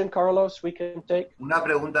question, Carlos, we can take? Una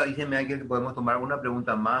pregunta, dice Michael, que podemos tomar una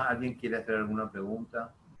pregunta más. ¿Alguien quiere hacer alguna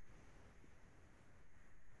pregunta?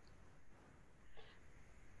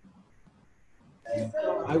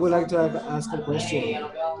 I would like to ask a question.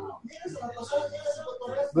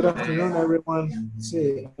 Good afternoon, everyone.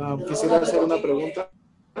 Sí, quisiera hacer una pregunta.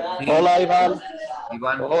 Sí. Hola, Iván.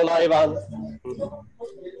 Iván. Hola, Iván.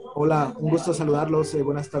 Hola, un gusto saludarlos.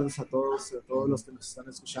 Buenas tardes a todos los que nos están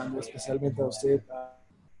escuchando, especialmente a usted,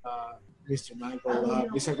 Mr. Michael.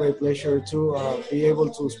 It's a great pleasure to be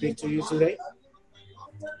able to speak to you today.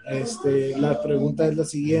 La pregunta es la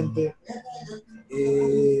siguiente.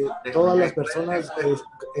 Todas las personas,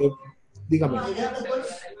 dígame,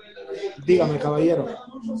 caballero.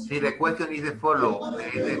 Sí, the question is the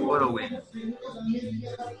following.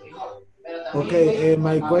 Okay,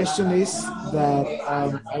 my question is that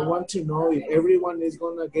I want to know if everyone is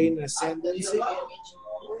going to gain ascendancy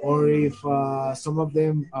or if some of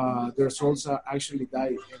them, their souls are actually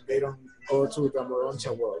die and they don't go to the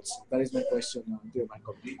Morontia worlds. That is my question, dear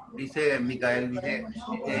Michael. Dice Micael, dice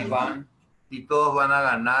Iván, si todos van a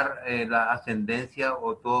ganar la ascendencia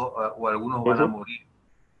o algunos van a morir.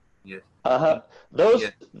 Yes. Those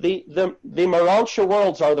Yes. the Morontia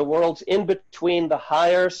worlds are the worlds in between the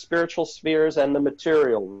higher spiritual spheres and the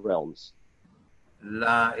material realms.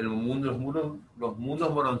 Los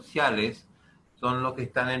mundos moronciales son los que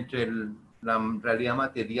están entre la realidad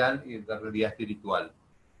material y la realidad espiritual.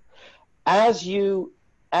 As you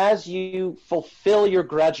fulfill your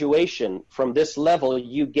graduation from this level,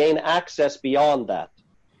 you gain access beyond that.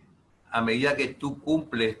 A medida que tú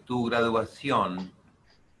cumples tu graduación,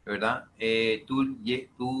 ¿verdad?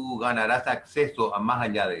 Tú ganarás acceso a más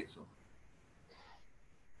allá de eso.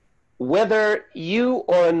 Whether you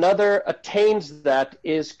or another attains that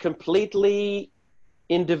is completely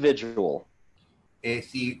individual.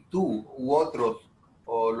 Si tú u otros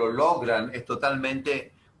lo logran, es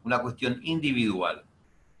totalmente una cuestión individual.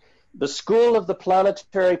 The school of the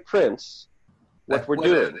planetary prince, what we're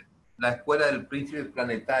doing. La escuela del príncipe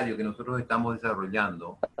planetario que nosotros estamos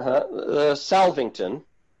desarrollando, Salvington,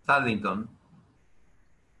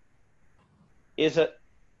 is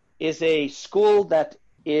a school that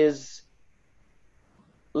is,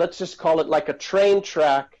 let's just call it like a train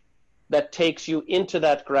track that takes you into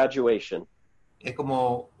that graduation. Es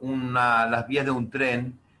como las vías de un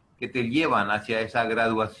tren que te llevan hacia esa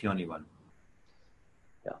graduación, Iván.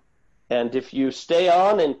 Yeah. And if you stay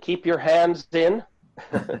on and keep your hands in,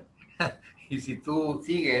 y si tú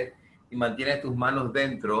sigues y mantienes tus manos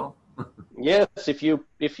dentro, Yes, if you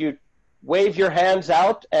wave your hands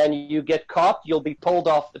out and you get caught, you'll be pulled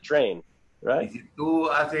off the train, Y right? si tú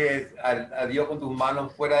haces a Dios con tus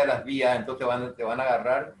manos fuera de las vías, entonces te van a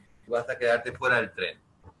agarrar y vas a quedarte fuera del tren.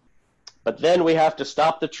 But then we have to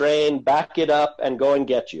stop the train, back it up, and go and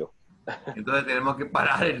get you. Entonces tenemos que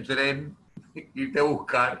parar el tren, irte a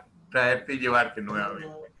buscar, traerte y llevarte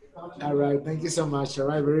nuevamente. All right, thank you so much. All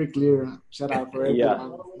right, very clear. Shout out for Yeah.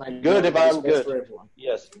 everyone. Michael, Good, Ivan, respect good. for everyone.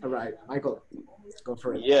 Yes, All right, Michael, let's go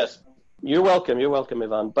for it. yes. You're welcome,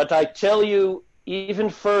 Ivan. But I tell you even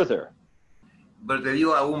further, Pero te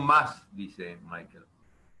digo aún más, dice Michael.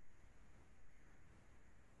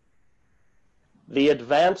 the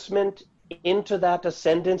advancement into that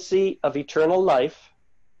ascendancy of eternal life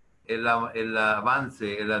El avance,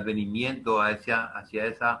 el advenimiento hacia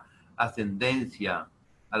esa ascendencia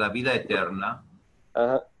a la vida eterna,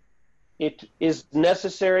 it is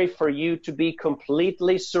necessary for you to be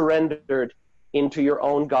completely surrendered into your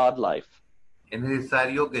own God life. es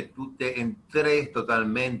necesario que tú te entregues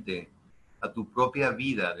totalmente a tu propia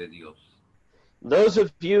vida de Dios. Those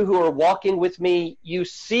of you who are walking with me, you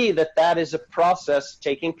see that that is a process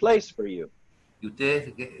taking place for you. Y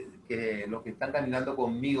ustedes, que los que están caminando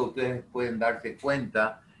conmigo, ustedes pueden darse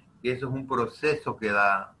cuenta que eso es un proceso que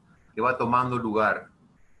va tomando lugar.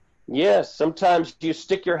 Yes, sometimes you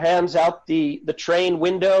stick your hands out the train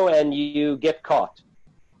window and you get caught.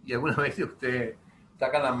 Y algunas veces ustedes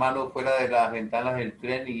sacan las manos fuera de las ventanas del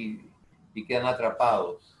tren y quedan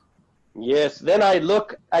atrapados. Yes, then I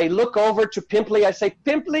look over to Pimply. I say,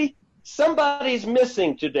 Pimply, somebody's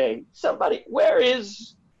missing today. Where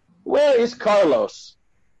is Carlos?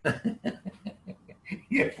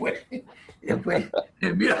 Y después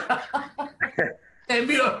envío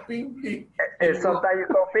a Pimply. Sometimes you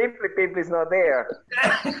call Pimply is not there.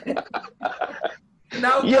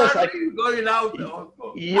 Now Yes, Carlos is going out also.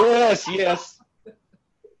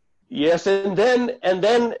 Yes, and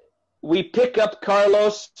then we pick up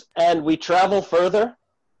Carlos and we travel further.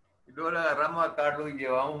 Y luego le agarramos a Carlos y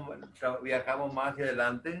viajamos más hacia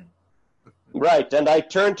adelante. Right, and I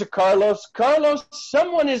turn to Carlos. Carlos,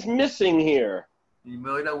 someone is missing here. Y me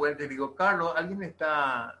doy la vuelta y digo, Carlos, alguien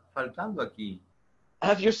está faltando aquí.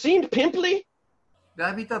 Have you seen Pimply? ¿Ya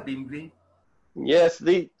has visto a Pimply? Yes,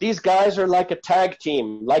 these guys are like a tag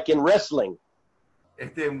team, like in wrestling.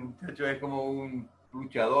 Este muchacho es como un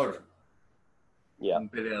luchador, Yeah, un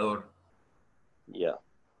peleador. yeah.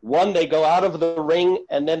 One, they go out of the ring,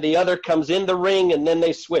 and then the other comes in the ring, and then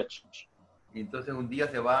they switch. Y entonces un día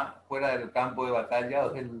se va fuera del campo de batalla,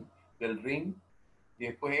 o del ring, y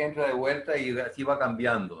después entra de vuelta y así va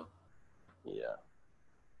cambiando. Yeah.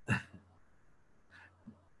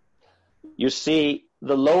 You see,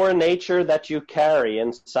 the lower nature that you carry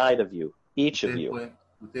inside of you, each of you,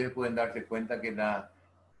 Ustedes pueden darse cuenta que la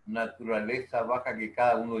naturaleza baja que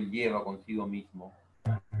cada uno lleva consigo mismo,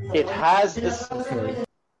 it has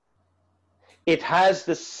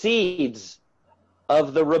the seeds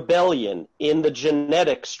of the rebellion in the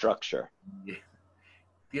genetic structure.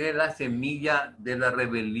 tiene la semilla de la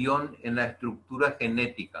rebelión en la estructura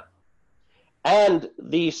genética. And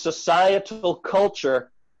the societal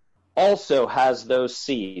culture also has those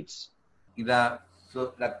seeds. Y la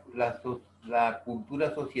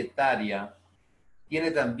cultura societaria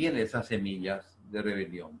tiene también esas semillas de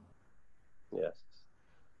rebelión. Yes.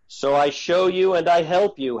 So I show you and I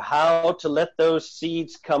help you how to let those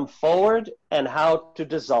seeds come forward and how to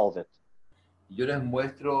dissolve it. Yo les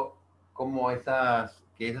muestro cómo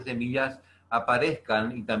que esas semillas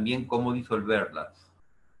aparezcan y también cómo disolverlas.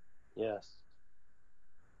 Yes.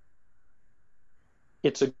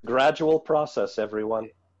 It's a gradual process, everyone.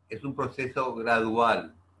 Es un proceso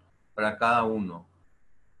gradual para cada uno,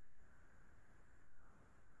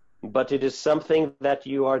 But it is something that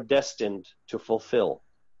you are destined to fulfill.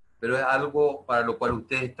 pero es algo para lo cual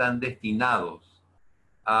ustedes están destinados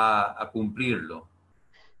a cumplirlo.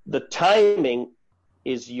 The timing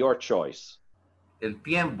is your choice. El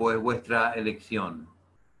tiempo es vuestra elección,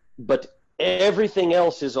 But everything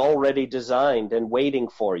else is already designed and waiting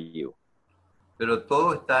for you. pero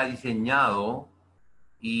todo está diseñado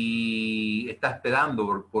y está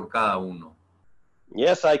esperando por cada uno.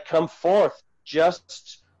 Yes, I come forth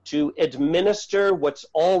just to administer what's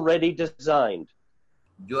already designed.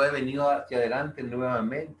 Yo he venido hacia adelante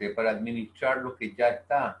nuevamente para administrar lo que ya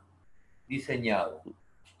está diseñado.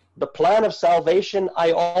 The plan of salvation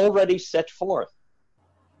I already set forth.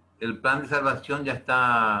 El plan de salvación ya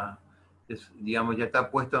está, digamos, ya está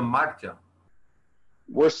puesto en marcha.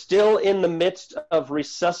 We're still in the midst of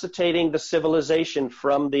resuscitating the civilization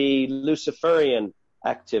from the Luciferian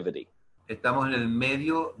activity. Estamos en el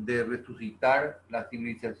medio de resucitar la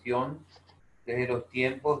civilización desde los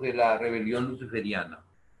tiempos de la rebelión luciferiana.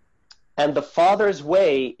 And the Father's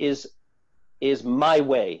way is my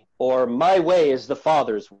way, or my way is the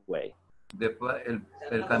Father's way.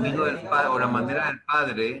 El camino del Padre, o la manera del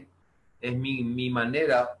Padre, es mi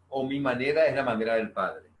manera, o mi manera es la manera del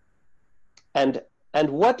Padre. And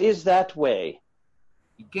what is that way?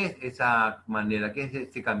 ¿Y qué es esa manera? ¿Qué es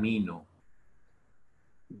ese camino?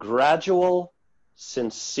 Gradual,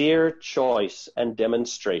 sincere choice and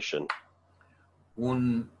demonstration.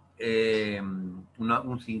 Un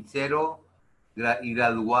sincero y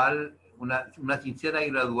gradual, una sincera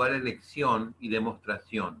y gradual elección y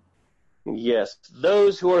demostración. Yes,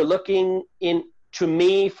 those who are looking to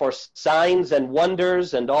me for signs and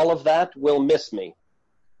wonders and all of that will miss me.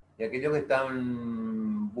 Y aquellos que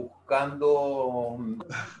están buscando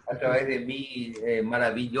a través de mí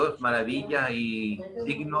maravillas y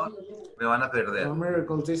signos, me van a perder. No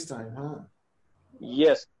miracle this time, huh?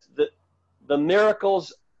 Yes, the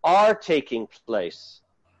miracles are taking place.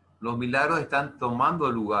 Los milagros están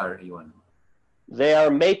tomando lugar, Iván. They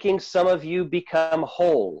are making some of you become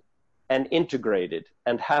whole and integrated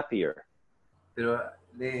and happier. Pero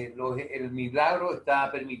el milagro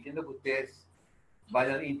está permitiendo que ustedes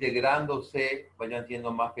vayan integrándose, vayan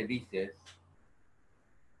siendo más felices.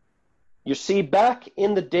 You see, back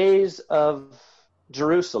in the days of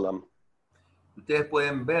Jerusalem, ustedes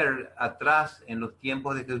pueden ver atrás en los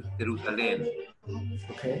tiempos de Jerusalén.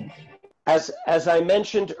 Okay. As I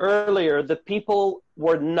mentioned earlier, the people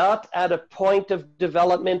were not at a point of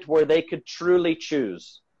development where they could truly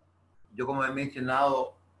choose. Yo, como he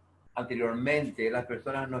mencionado anteriormente, las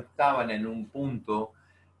personas no estaban en un punto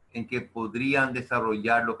en que podrían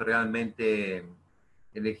desarrollar lo que realmente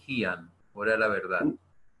elegían, o era la verdad.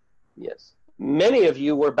 Yes. Many of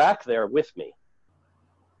you were back there with me.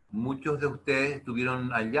 Muchos de ustedes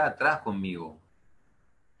estuvieron allá atrás conmigo.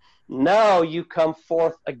 Now you come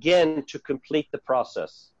forth again to complete the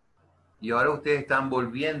process. Y ahora ustedes están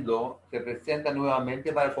volviendo, se presentan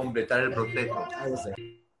nuevamente para completar el proceso.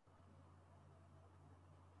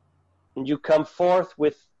 And you come forth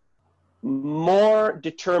with more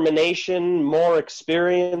determination, more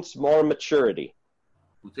experience, more maturity.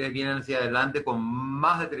 Ustedes vienen hacia adelante con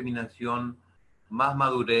más determinación, más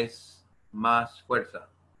madurez, más fuerza.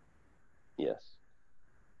 Yes.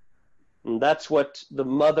 And that's what the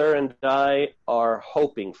mother and I are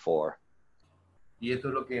hoping for. Y eso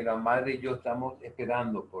es lo que la madre y yo estamos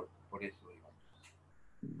esperando por eso.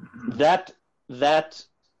 That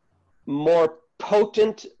more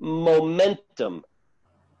potent momentum.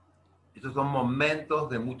 Esos son momentos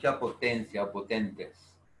de mucha potencia, potentes.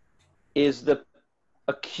 Is the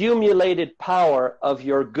accumulated power of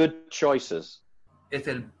your good choices. Es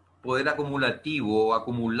el poder acumulativo o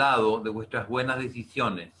acumulado de vuestras buenas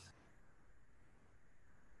decisiones.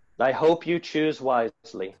 I hope you choose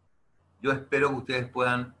wisely. Yo espero que ustedes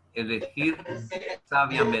puedan elegir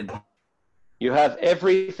sabiamente. You have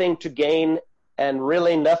everything to gain and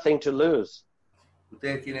really nothing to lose.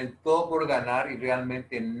 Ustedes tienen todo por ganar y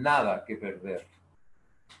realmente nada que perder.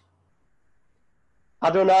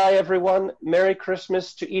 Adonai, everyone, Merry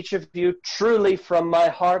Christmas to each of you, truly from my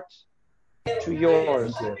heart to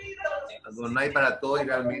yours. Adonai para todos y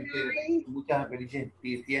realmente muchas felices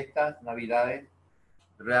fiestas, Navidades,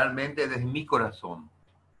 realmente desde mi corazón.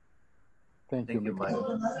 Thank you,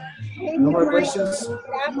 Michael. No more questions?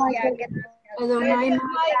 Adonai,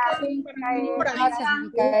 gracias, Michael.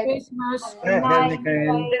 Gracias.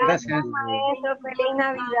 Maestro, feliz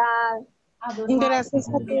Navidad. Gracias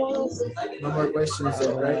a todos. No more questions,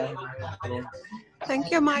 right?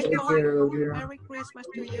 Thank you, Michael. Take care, dear. Merry Christmas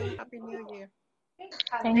to you. Happy New Year.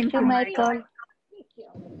 Thank you, Michael.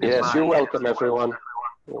 Yes, you're welcome, everyone.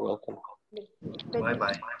 You're welcome.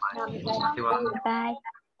 Bye-bye. Bye.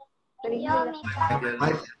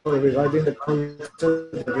 Michael, regarding the culture,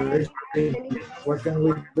 what can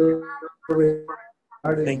we do?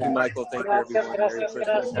 Thank you, Michael. Thank you, everyone. Merry Christmas.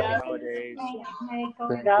 Happy holidays. Thank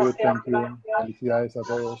you. Felicidades a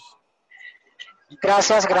todos.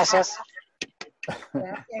 Gracias.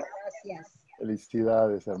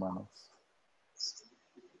 Felicidades, hermanos.